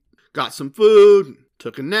 and we got some food,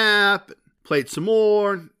 took a nap, played some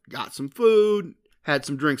more, got some food, had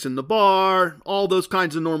some drinks in the bar, all those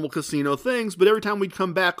kinds of normal casino things. But every time we'd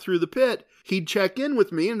come back through the pit, he'd check in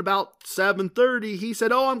with me, and about 7:30, he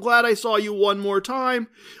said, oh, I'm glad I saw you one more time.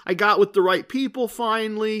 I got with the right people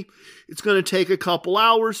finally. It's going to take a couple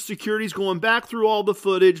hours. Security's going back through all the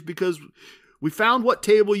footage because we found what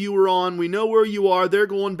table you were on. We know where you are. They're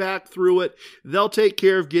going back through it. They'll take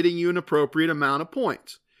care of getting you an appropriate amount of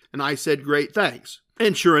points. And I said, great, thanks.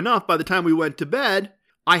 And sure enough, by the time we went to bed,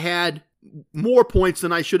 I had more points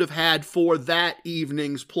than I should have had for that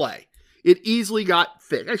evening's play. It easily got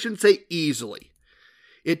fixed. I shouldn't say easily.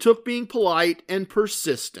 It took being polite and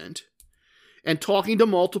persistent and talking to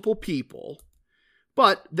multiple people,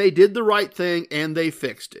 but they did the right thing and they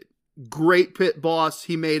fixed it. Great pit boss.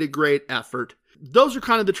 He made a great effort. Those are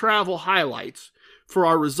kind of the travel highlights for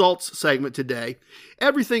our results segment today.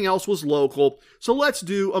 Everything else was local, so let's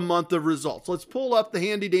do a month of results. Let's pull up the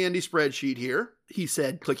handy-dandy spreadsheet here, he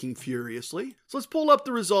said, clicking furiously. So let's pull up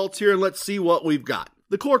the results here and let's see what we've got.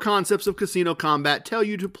 The core concepts of casino combat tell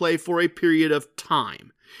you to play for a period of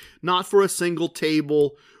time, not for a single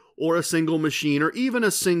table or a single machine or even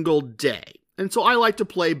a single day. And so I like to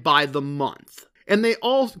play by the month. And the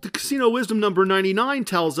Casino Wisdom number 99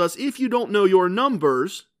 tells us if you don't know your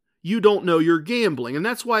numbers, you don't know your gambling. And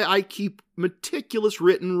that's why I keep meticulous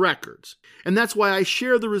written records. And that's why I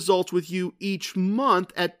share the results with you each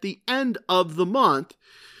month at the end of the month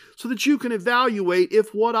so that you can evaluate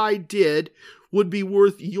if what I did would be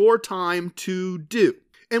worth your time to do.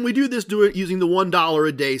 And we do this using the $1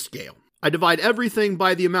 a day scale. I divide everything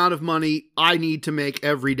by the amount of money I need to make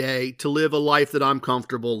every day to live a life that I'm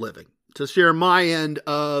comfortable living, to share my end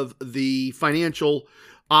of the financial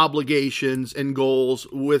obligations and goals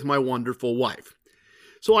with my wonderful wife.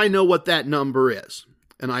 So I know what that number is.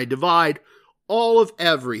 And I divide all of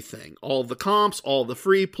everything, all the comps, all the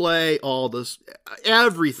free play,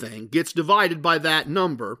 everything gets divided by that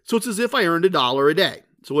number. So it's as if I earned $1 a day.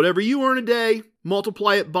 So whatever you earn a day,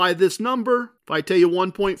 multiply it by this number. If I tell you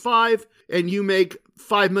 1.5 and you make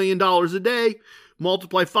 $5 million a day,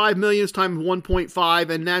 multiply 5 million times 1.5,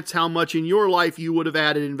 and that's how much in your life you would have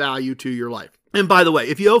added in value to your life. And by the way,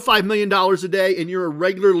 if you owe $5 million a day and you're a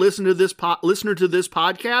regular listener to this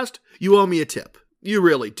podcast, you owe me a tip. You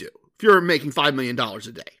really do. if you're making $5 million a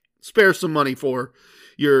day. Spare some money for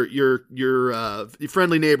your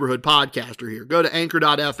friendly neighborhood podcaster here. Go to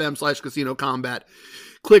anchor.fm/casino combat,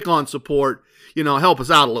 click on support, help us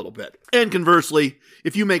out a little bit. And conversely,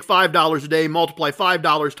 if you make $5 a day, multiply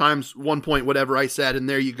 $5 times 1 point, whatever I said, and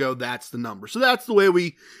there you go, that's the number. So that's the way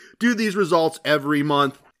we do these results every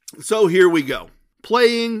month. So here we go.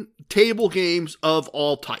 Playing table games of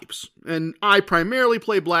all types. And I primarily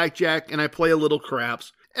play blackjack and I play a little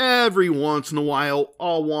craps. Every once in a while,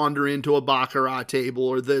 I'll wander into a baccarat table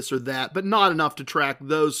or this or that, but not enough to track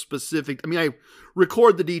those specific. I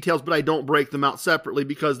record the details, but I don't break them out separately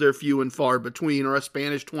because they're few and far between, or a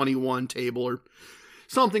Spanish 21 table or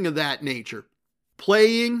something of that nature.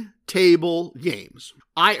 Playing table games.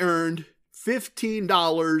 I earned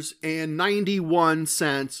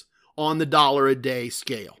 $15.91 on the dollar a day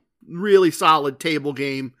scale. Really solid table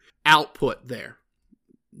game output there.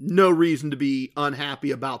 No reason to be unhappy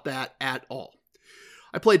about that at all.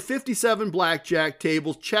 I played 57 blackjack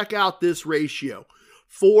tables. Check out this ratio.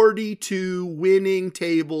 42 winning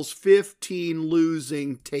tables, 15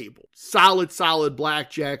 losing tables. Solid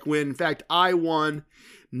blackjack win. In fact, I won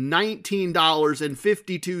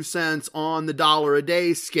 $19.52 on the dollar a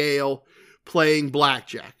day scale playing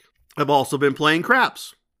blackjack. I've also been playing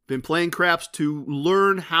craps. Been playing craps to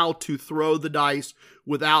learn how to throw the dice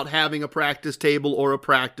without having a practice table or a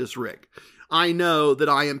practice rig. I know that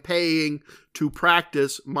I am paying to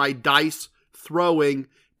practice my dice throwing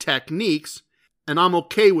techniques, and I'm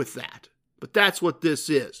okay with that. But that's what this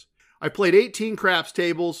is. I played 18 craps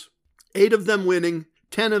tables, 8 of them winning,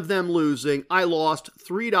 10 of them losing. I lost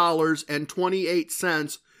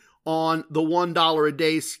 $3.28 on the $1 a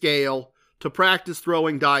day scale to practice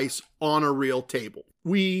throwing dice on a real table.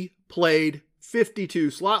 We played 52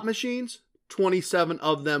 slot machines, 27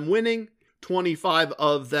 of them winning, 25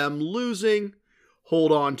 of them losing.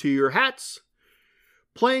 Hold on to your hats.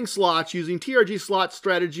 Playing slots using TRG slot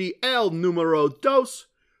strategy El Numero Dos,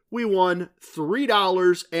 we won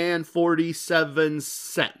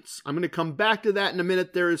 $3.47. I'm going to come back to that in a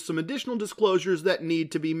minute. There is some additional disclosures that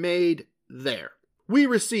need to be made there. We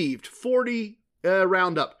received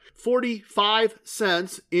 45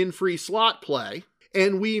 cents in free slot play,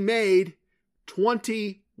 and we made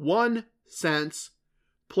 21 cents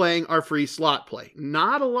playing our free slot play.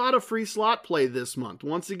 Not a lot of free slot play this month.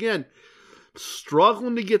 Once again,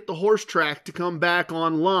 struggling to get the horse track to come back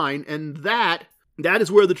online, and that is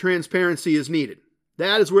where the transparency is needed.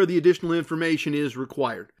 That is where the additional information is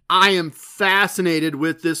required. I am fascinated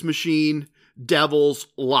with this machine, Devil's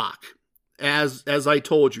Lock. As I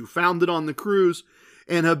told you, found it on the cruise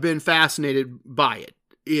and have been fascinated by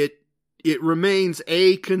it. It remains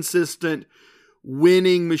a consistent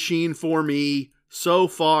winning machine for me so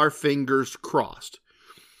far, fingers crossed.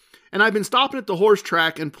 And I've been stopping at the horse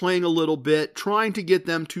track and playing a little bit, trying to get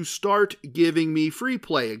them to start giving me free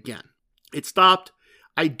play again. It stopped.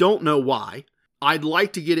 I don't know why. I'd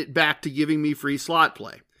like to get it back to giving me free slot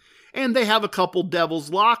play. And they have a couple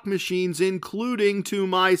Devil's Lock machines, including, to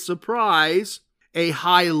my surprise, a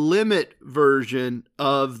high limit version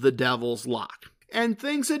of the Devil's Lock. And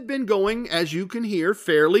things had been going, as you can hear,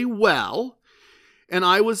 fairly well. And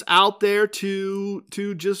I was out there to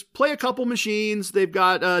just play a couple machines. They've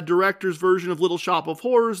got a director's version of Little Shop of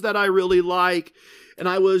Horrors that I really like. And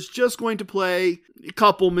I was just going to play a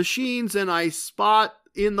couple machines, and I spot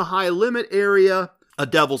in the high limit area a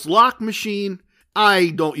Devil's Lock machine. I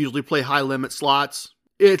don't usually play high limit slots.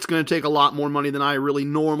 It's going to take a lot more money than I really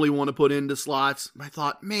normally want to put into slots. I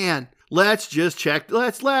thought, man, let's just check.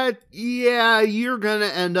 You're going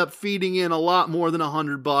to end up feeding in a lot more than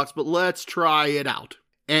 $100, but let's try it out.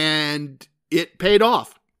 And it paid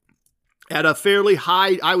off. At a fairly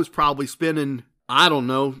high, I was probably spending,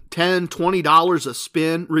 $10, $20 a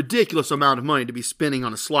spin. Ridiculous amount of money to be spending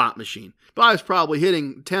on a slot machine. But I was probably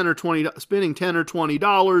spending $10 or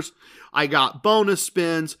 $20. I got bonus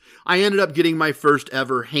spins. I ended up getting my first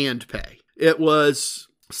ever hand pay. It was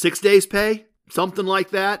 6 days pay, something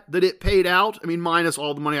like that it paid out. I mean, minus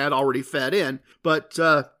all the money I had already fed in. But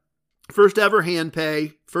first ever hand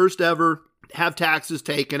pay, first ever have taxes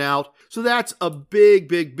taken out. So that's a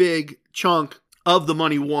big chunk of the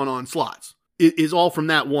money won on slots. It is all from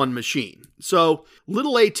that one machine. So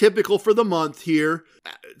little atypical for the month here.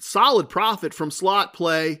 Solid profit from slot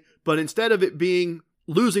play, but instead of it being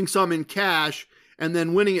losing some in cash and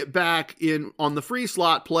then winning it back on the free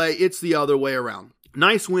slot play, it's the other way around.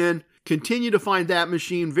 Nice win. Continue to find that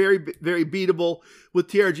machine very, very beatable with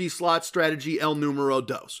TRG slot strategy El Numero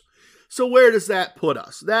Dos. So where does that put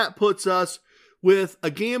us? That puts us with a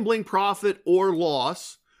gambling profit or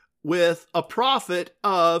loss with a profit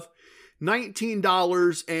of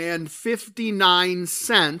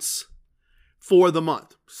 $19.59 for the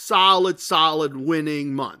month. Solid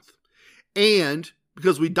winning month. And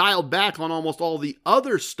because we dialed back on almost all the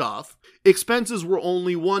other stuff, expenses were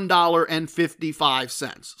only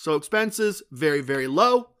 $1.55. So expenses very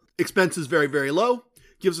low. Expenses very low.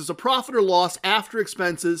 Gives us a profit or loss after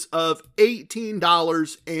expenses of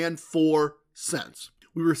 $18.04.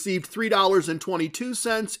 We received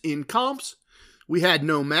 $3.22 in comps. We had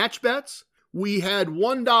no match bets. We had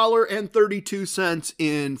 $1.32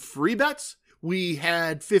 in free bets. We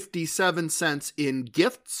had 57 cents in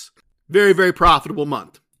gifts. Very profitable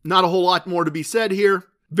month. Not a whole lot more to be said here.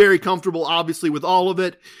 Very comfortable, obviously, with all of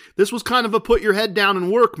it. This was kind of a put your head down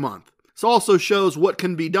and work month. This also shows what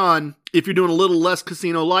can be done if you're doing a little less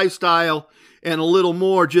casino lifestyle and a little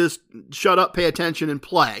more just shut up, pay attention, and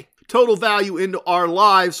play. Total value into our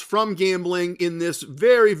lives from gambling in this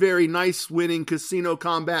very nice winning casino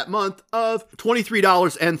combat month of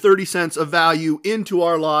 $23.30 of value into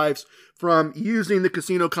our lives from using the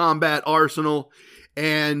casino combat arsenal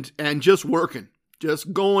and just working,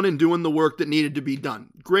 just going and doing the work that needed to be done.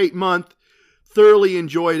 Great month. Thoroughly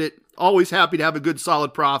enjoyed it. Always happy to have a good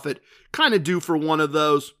solid profit. Kind of due for one of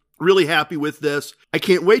those. Really happy with this. I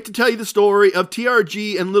can't wait to tell you the story of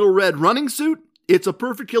TRG and Little Red Running Suit. It's a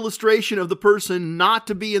perfect illustration of the person not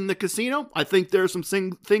to be in the casino. I think there are some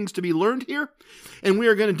things to be learned here. And we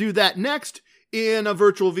are going to do that next in a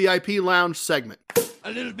virtual VIP lounge segment.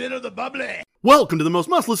 A little bit of the bubbly. Welcome to the most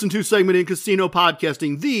must-listen-to segment in casino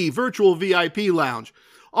podcasting, the virtual VIP lounge.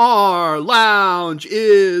 Our lounge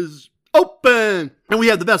is open! And we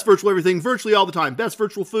have the best virtual everything virtually all the time. Best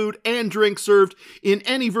virtual food and drink served in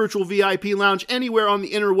any virtual VIP lounge anywhere on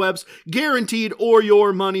the interwebs, guaranteed or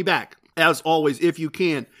your money back. As always, if you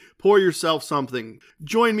can, pour yourself something.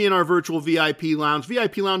 Join me in our virtual VIP lounge.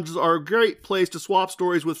 VIP lounges are a great place to swap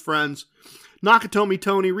stories with friends. Nakatomi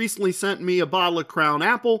Tony recently sent me a bottle of Crown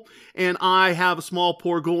Apple, and I have a small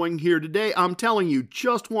pour going here today. I'm telling you,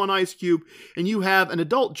 just one ice cube, and you have an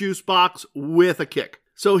adult juice box with a kick.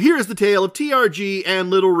 So here's the tale of TRG and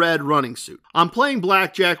Little Red Running Suit. I'm playing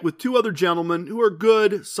blackjack with two other gentlemen who are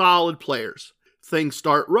good, solid players. Things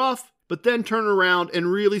start rough, but then turn around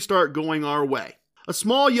and really start going our way. A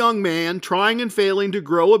small young man, trying and failing to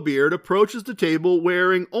grow a beard, approaches the table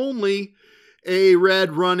wearing only a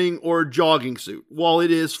red running or jogging suit while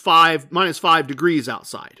it is -5 degrees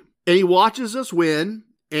outside. And he watches us win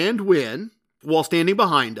while standing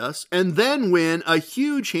behind us, and then win a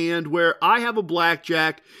huge hand where I have a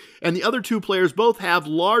blackjack and the other two players both have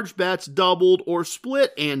large bets doubled or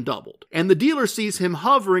split and doubled. And the dealer sees him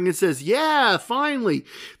hovering and says, "Yeah, finally,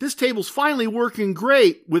 this table's finally working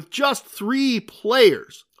great with just 3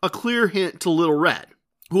 players." A clear hint to Little Red,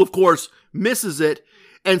 who of course misses it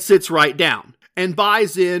and sits right down and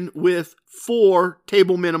buys in with 4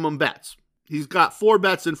 table minimum bets. He's got 4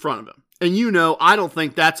 bets in front of him. And I don't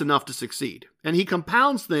think that's enough to succeed. And he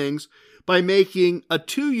compounds things by making a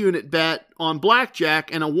 2-unit bet on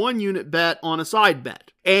blackjack and a 1-unit bet on a side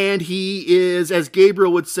bet. And he is, as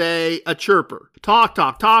Gabriel would say, a chirper. Talk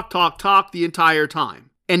the entire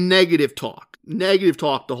time. And negative talk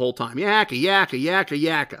the whole time.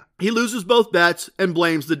 Yakka. He loses both bets and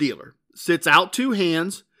blames the dealer. Sits out 2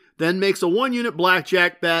 hands, then makes a 1-unit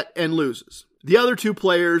blackjack bet and loses. The other 2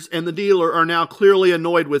 players and the dealer are now clearly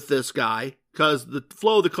annoyed with this guy because the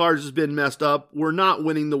flow of the cards has been messed up. We're not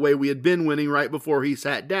winning the way we had been winning right before he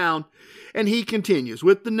sat down. And he continues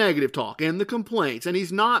with the negative talk and the complaints, and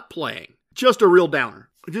he's not playing. Just a real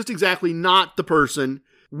downer. Just exactly not the person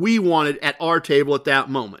we wanted at our table at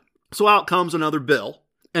that moment. So out comes another bill,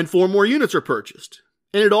 and 4 more units are purchased.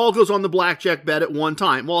 And it all goes on the blackjack bet at one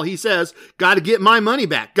time. While he says, "Gotta get my money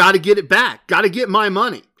back. Gotta get it back. Gotta get my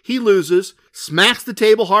money." He loses, smacks the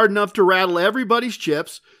table hard enough to rattle everybody's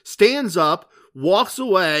chips, stands up, walks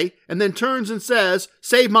away, and then turns and says,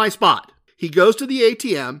 "Save my spot." He goes to the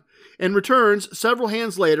ATM and returns several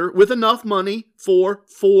hands later with enough money for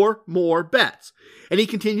 4 more bets. And he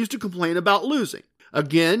continues to complain about losing.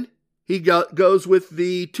 Again, he goes with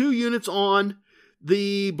the 2 units on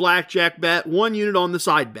the blackjack bet, 1 unit on the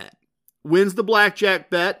side bet. Wins the blackjack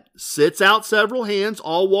bet, sits out several hands,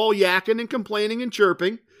 all while yakking and complaining and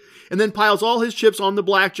chirping, and then piles all his chips on the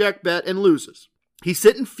blackjack bet and loses. He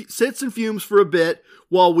sits and fumes for a bit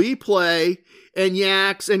while we play and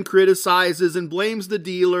yaks and criticizes and blames the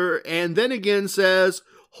dealer and then again says,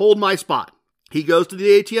 "Hold my spot." He goes to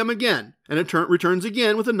the ATM again and returns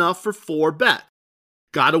again with enough for 4 bets.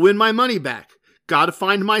 Gotta win my money back. Gotta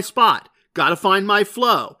find my spot. Gotta find my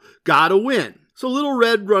flow. Gotta win. So Little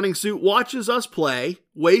Red Running Suit watches us play,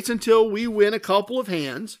 waits until we win a couple of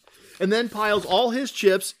hands, and then piles all his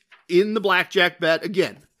chips in the blackjack bet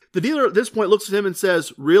again. The dealer at this point looks at him and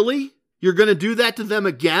says, "Really? You're going to do that to them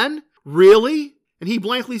again? Really?" And he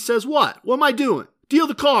blankly says, "What? What am I doing? Deal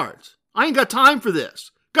the cards. I ain't got time for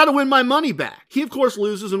this. Got to win my money back." He, of course,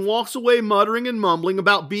 loses and walks away muttering and mumbling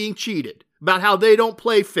about being cheated, about how they don't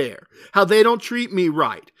play fair, how they don't treat me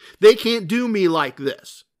right. They can't do me like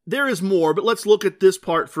this. There is more, but let's look at this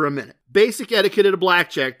part for a minute. Basic etiquette at a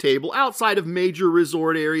blackjack table, outside of major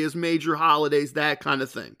resort areas, major holidays, that kind of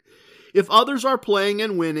thing. If others are playing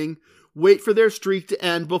and winning, wait for their streak to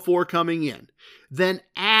end before coming in. Then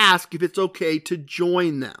ask if it's okay to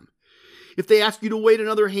join them. If they ask you to wait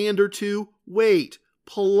another hand or two, wait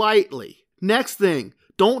politely. Next thing,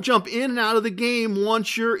 don't jump in and out of the game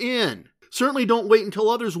once you're in. Certainly don't wait until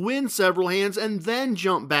others win several hands and then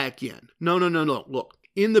jump back in. No. Look,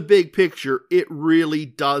 in the big picture, it really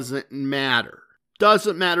doesn't matter.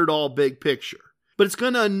 Doesn't matter at all, big picture. But it's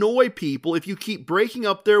going to annoy people if you keep breaking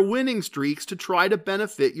up their winning streaks to try to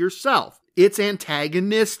benefit yourself. It's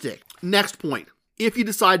antagonistic. Next point. If you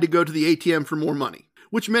decide to go to the ATM for more money,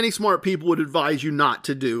 which many smart people would advise you not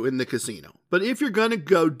to do in the casino. But if you're going to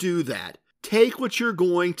go do that, take what you're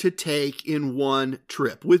going to take in one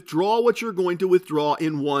trip. Withdraw what you're going to withdraw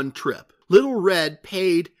in one trip. Little Red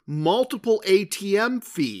paid multiple ATM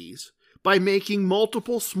fees by making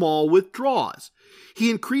multiple small withdrawals. He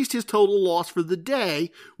increased his total loss for the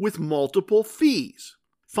day with multiple fees.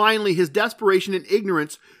 Finally, his desperation and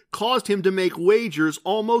ignorance caused him to make wagers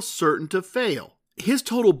almost certain to fail. His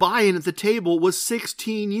total buy-in at the table was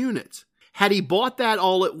 16 units. Had he bought that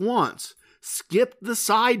all at once, skipped the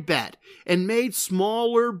side bet, and made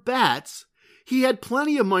smaller bets, he had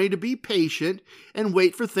plenty of money to be patient and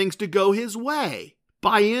wait for things to go his way.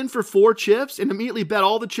 Buy in for 4 chips and immediately bet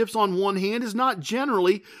all the chips on one hand is not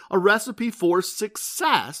generally a recipe for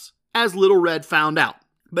success, as Little Red found out.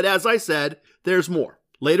 But as I said, there's more.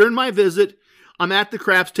 Later in my visit, I'm at the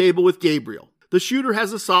craps table with Gabriel. The shooter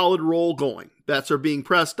has a solid roll going. Bets are being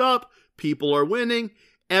pressed up, people are winning,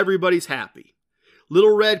 everybody's happy.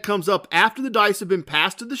 Little Red comes up after the dice have been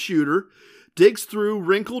passed to the shooter, digs through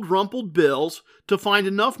wrinkled, rumpled bills to find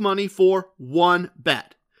enough money for one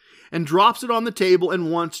bet, and drops it on the table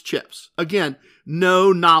and wants chips. Again,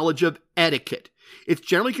 no knowledge of etiquette. It's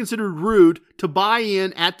generally considered rude to buy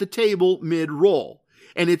in at the table mid-roll,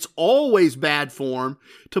 and it's always bad form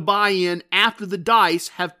to buy in after the dice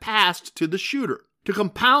have passed to the shooter. To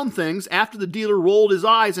compound things, after the dealer rolled his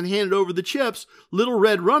eyes and handed over the chips, Little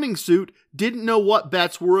Red Running Suit didn't know what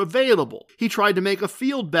bets were available. He tried to make a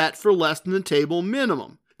field bet for less than the table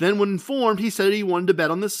minimum. Then when informed, he said he wanted to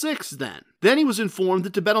bet on the 6 then. Then he was informed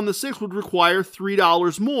that to bet on the 6 would require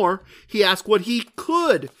 $3 more. He asked what he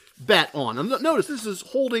could bet on. And notice, this is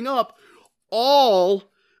holding up all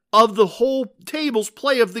of the whole table's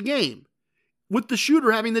play of the game, with the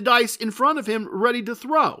shooter having the dice in front of him ready to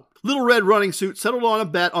throw. Little Red Running Suit settled on a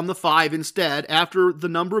bet on the 5 instead after the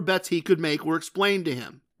number of bets he could make were explained to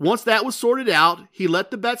him. Once that was sorted out, he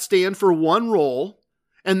let the bet stand for one roll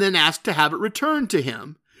and then asked to have it returned to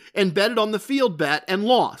him and betted on the field bet and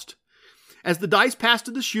lost. As the dice passed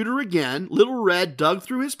to the shooter again, Little Red dug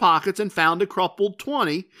through his pockets and found a crumpled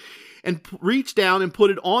 20 and reached down and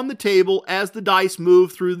put it on the table as the dice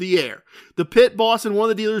moved through the air. The pit boss and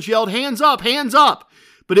one of the dealers yelled, hands up,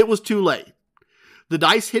 but it was too late. The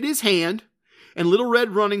dice hit his hand, and Little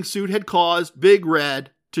Red Running Suit had caused Big Red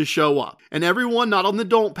to show up. And everyone not on the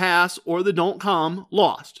don't pass or the don't come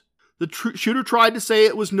lost. The shooter tried to say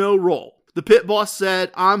it was no roll. The pit boss said,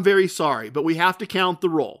 I'm very sorry, but we have to count the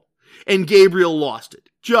roll. And Gabriel lost it.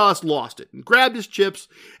 Just lost it. And grabbed his chips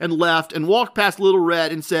and left and walked past Little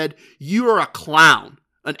Red and said, you are a clown.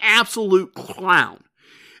 An absolute clown.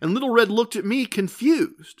 And Little Red looked at me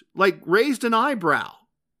confused, like raised an eyebrow,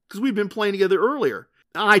 because we'd been playing together earlier.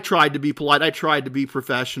 I tried to be polite. I tried to be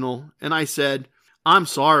professional. And I said, I'm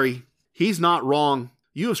sorry. He's not wrong.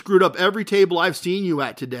 You have screwed up every table I've seen you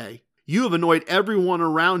at today. You have annoyed everyone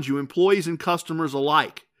around you, employees and customers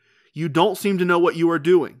alike. You don't seem to know what you are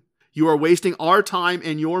doing. You are wasting our time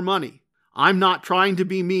and your money. I'm not trying to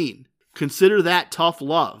be mean. Consider that tough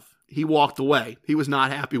love. He walked away. He was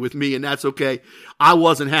not happy with me, and that's okay. I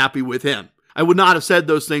wasn't happy with him. I would not have said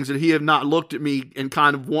those things if he had not looked at me and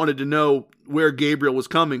kind of wanted to know where Gabriel was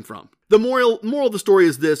coming from. The moral of the story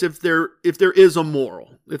is this: if there is a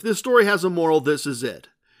moral, if this story has a moral, this is it.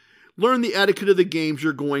 Learn the etiquette of the games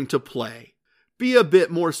you're going to play. Be a bit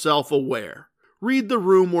more self-aware. Read the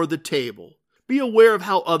room or the table. Be aware of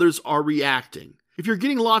how others are reacting. If you're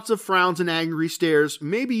getting lots of frowns and angry stares,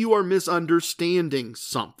 maybe you are misunderstanding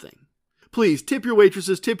something. Please tip your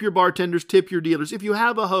waitresses, tip your bartenders, tip your dealers. If you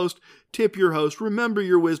have a host, tip your host. Remember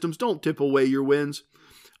your wisdoms. Don't tip away your wins.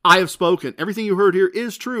 I have spoken. Everything you heard here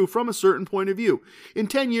is true from a certain point of view. In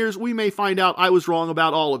 10 years, we may find out I was wrong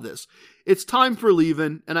about all of this. It's time for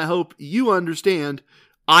leaving, and I hope you understand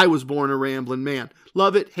I was born a rambling man.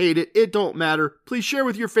 Love it, hate it, it don't matter. Please share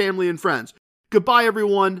with your family and friends. Goodbye,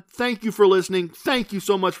 everyone. Thank you for listening. Thank you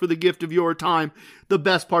so much for the gift of your time. The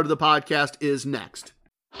best part of the podcast is next.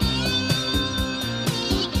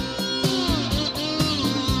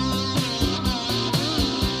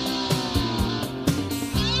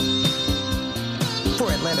 For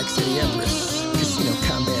Atlantic City Empress, Casino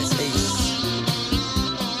Combat's ace.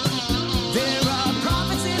 There are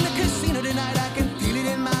profits in the casino tonight, I can feel it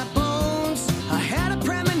in my bones. I had a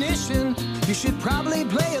premonition, you should probably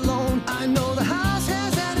play alone. I know the house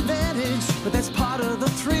has an advantage, but that's part of the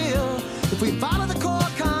thrill. If we follow the core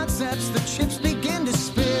concepts, the chips begin to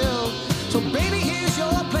spill. So baby, here's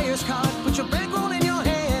your player's card, put your bankroll in your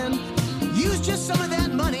hand. Use just some of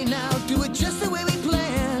that money now, do it just the way we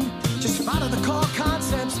planned. Just follow the core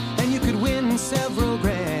concepts and you could win several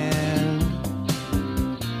grand.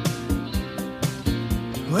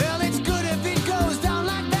 Well, it's good if it goes down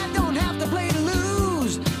like that, don't have to play to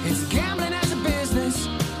lose. It's gambling as a business,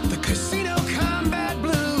 the Casino Combat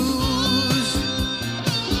Blues.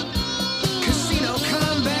 Casino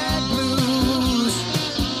Combat Blues.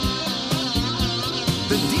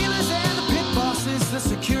 The dealers and the pit bosses, the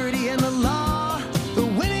security and the law, the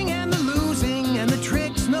winning and the losing and the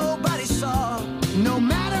tricks nobody saw. No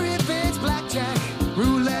matter if it's blackjack,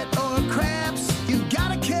 roulette or craps, you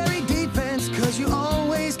gotta carry defense cause you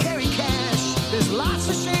always carry cash. There's lots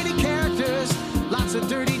of shady characters, lots of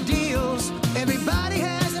dirty deals. Everybody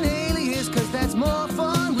has an alias cause that's more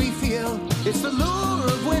fun we feel. It's the lure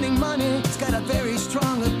of winning money, it's got a very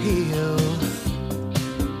strong appeal.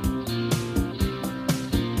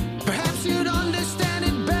 Perhaps you'd understand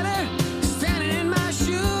it better standing in my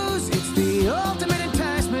shoes. It's the ultimate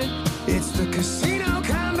enticement, it's the Casino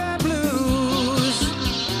Combat Blues.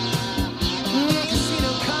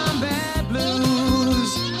 Casino Combat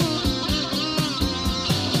Blues.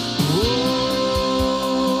 Whoa.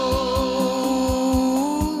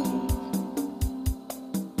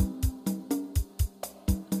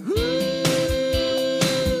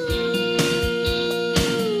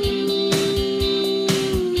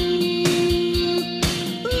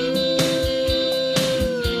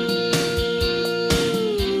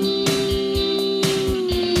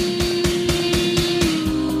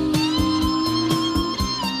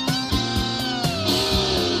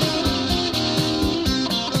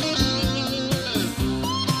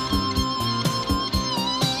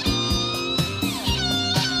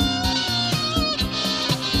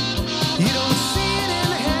 You don't see it in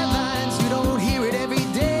the headlines, you don't hear it every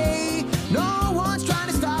day. No one's trying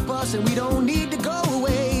to stop us and we don't need to go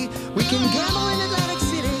away. We can gamble in Atlantic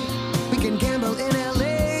City, we can gamble in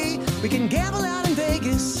LA, we can gamble out in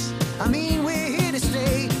Vegas. I mean, we're here to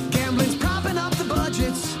stay. Gambling's propping up the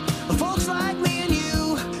budgets of folks like me and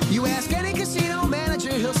you. You ask any casino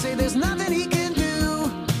manager, he'll say there's nothing he can do.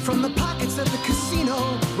 From the pockets of the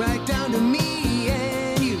casino, right down to me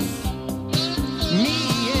and you. Me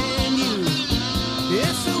and you.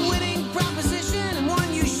 It's a winning proposition and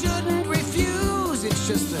one you shouldn't refuse. It's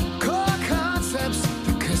just a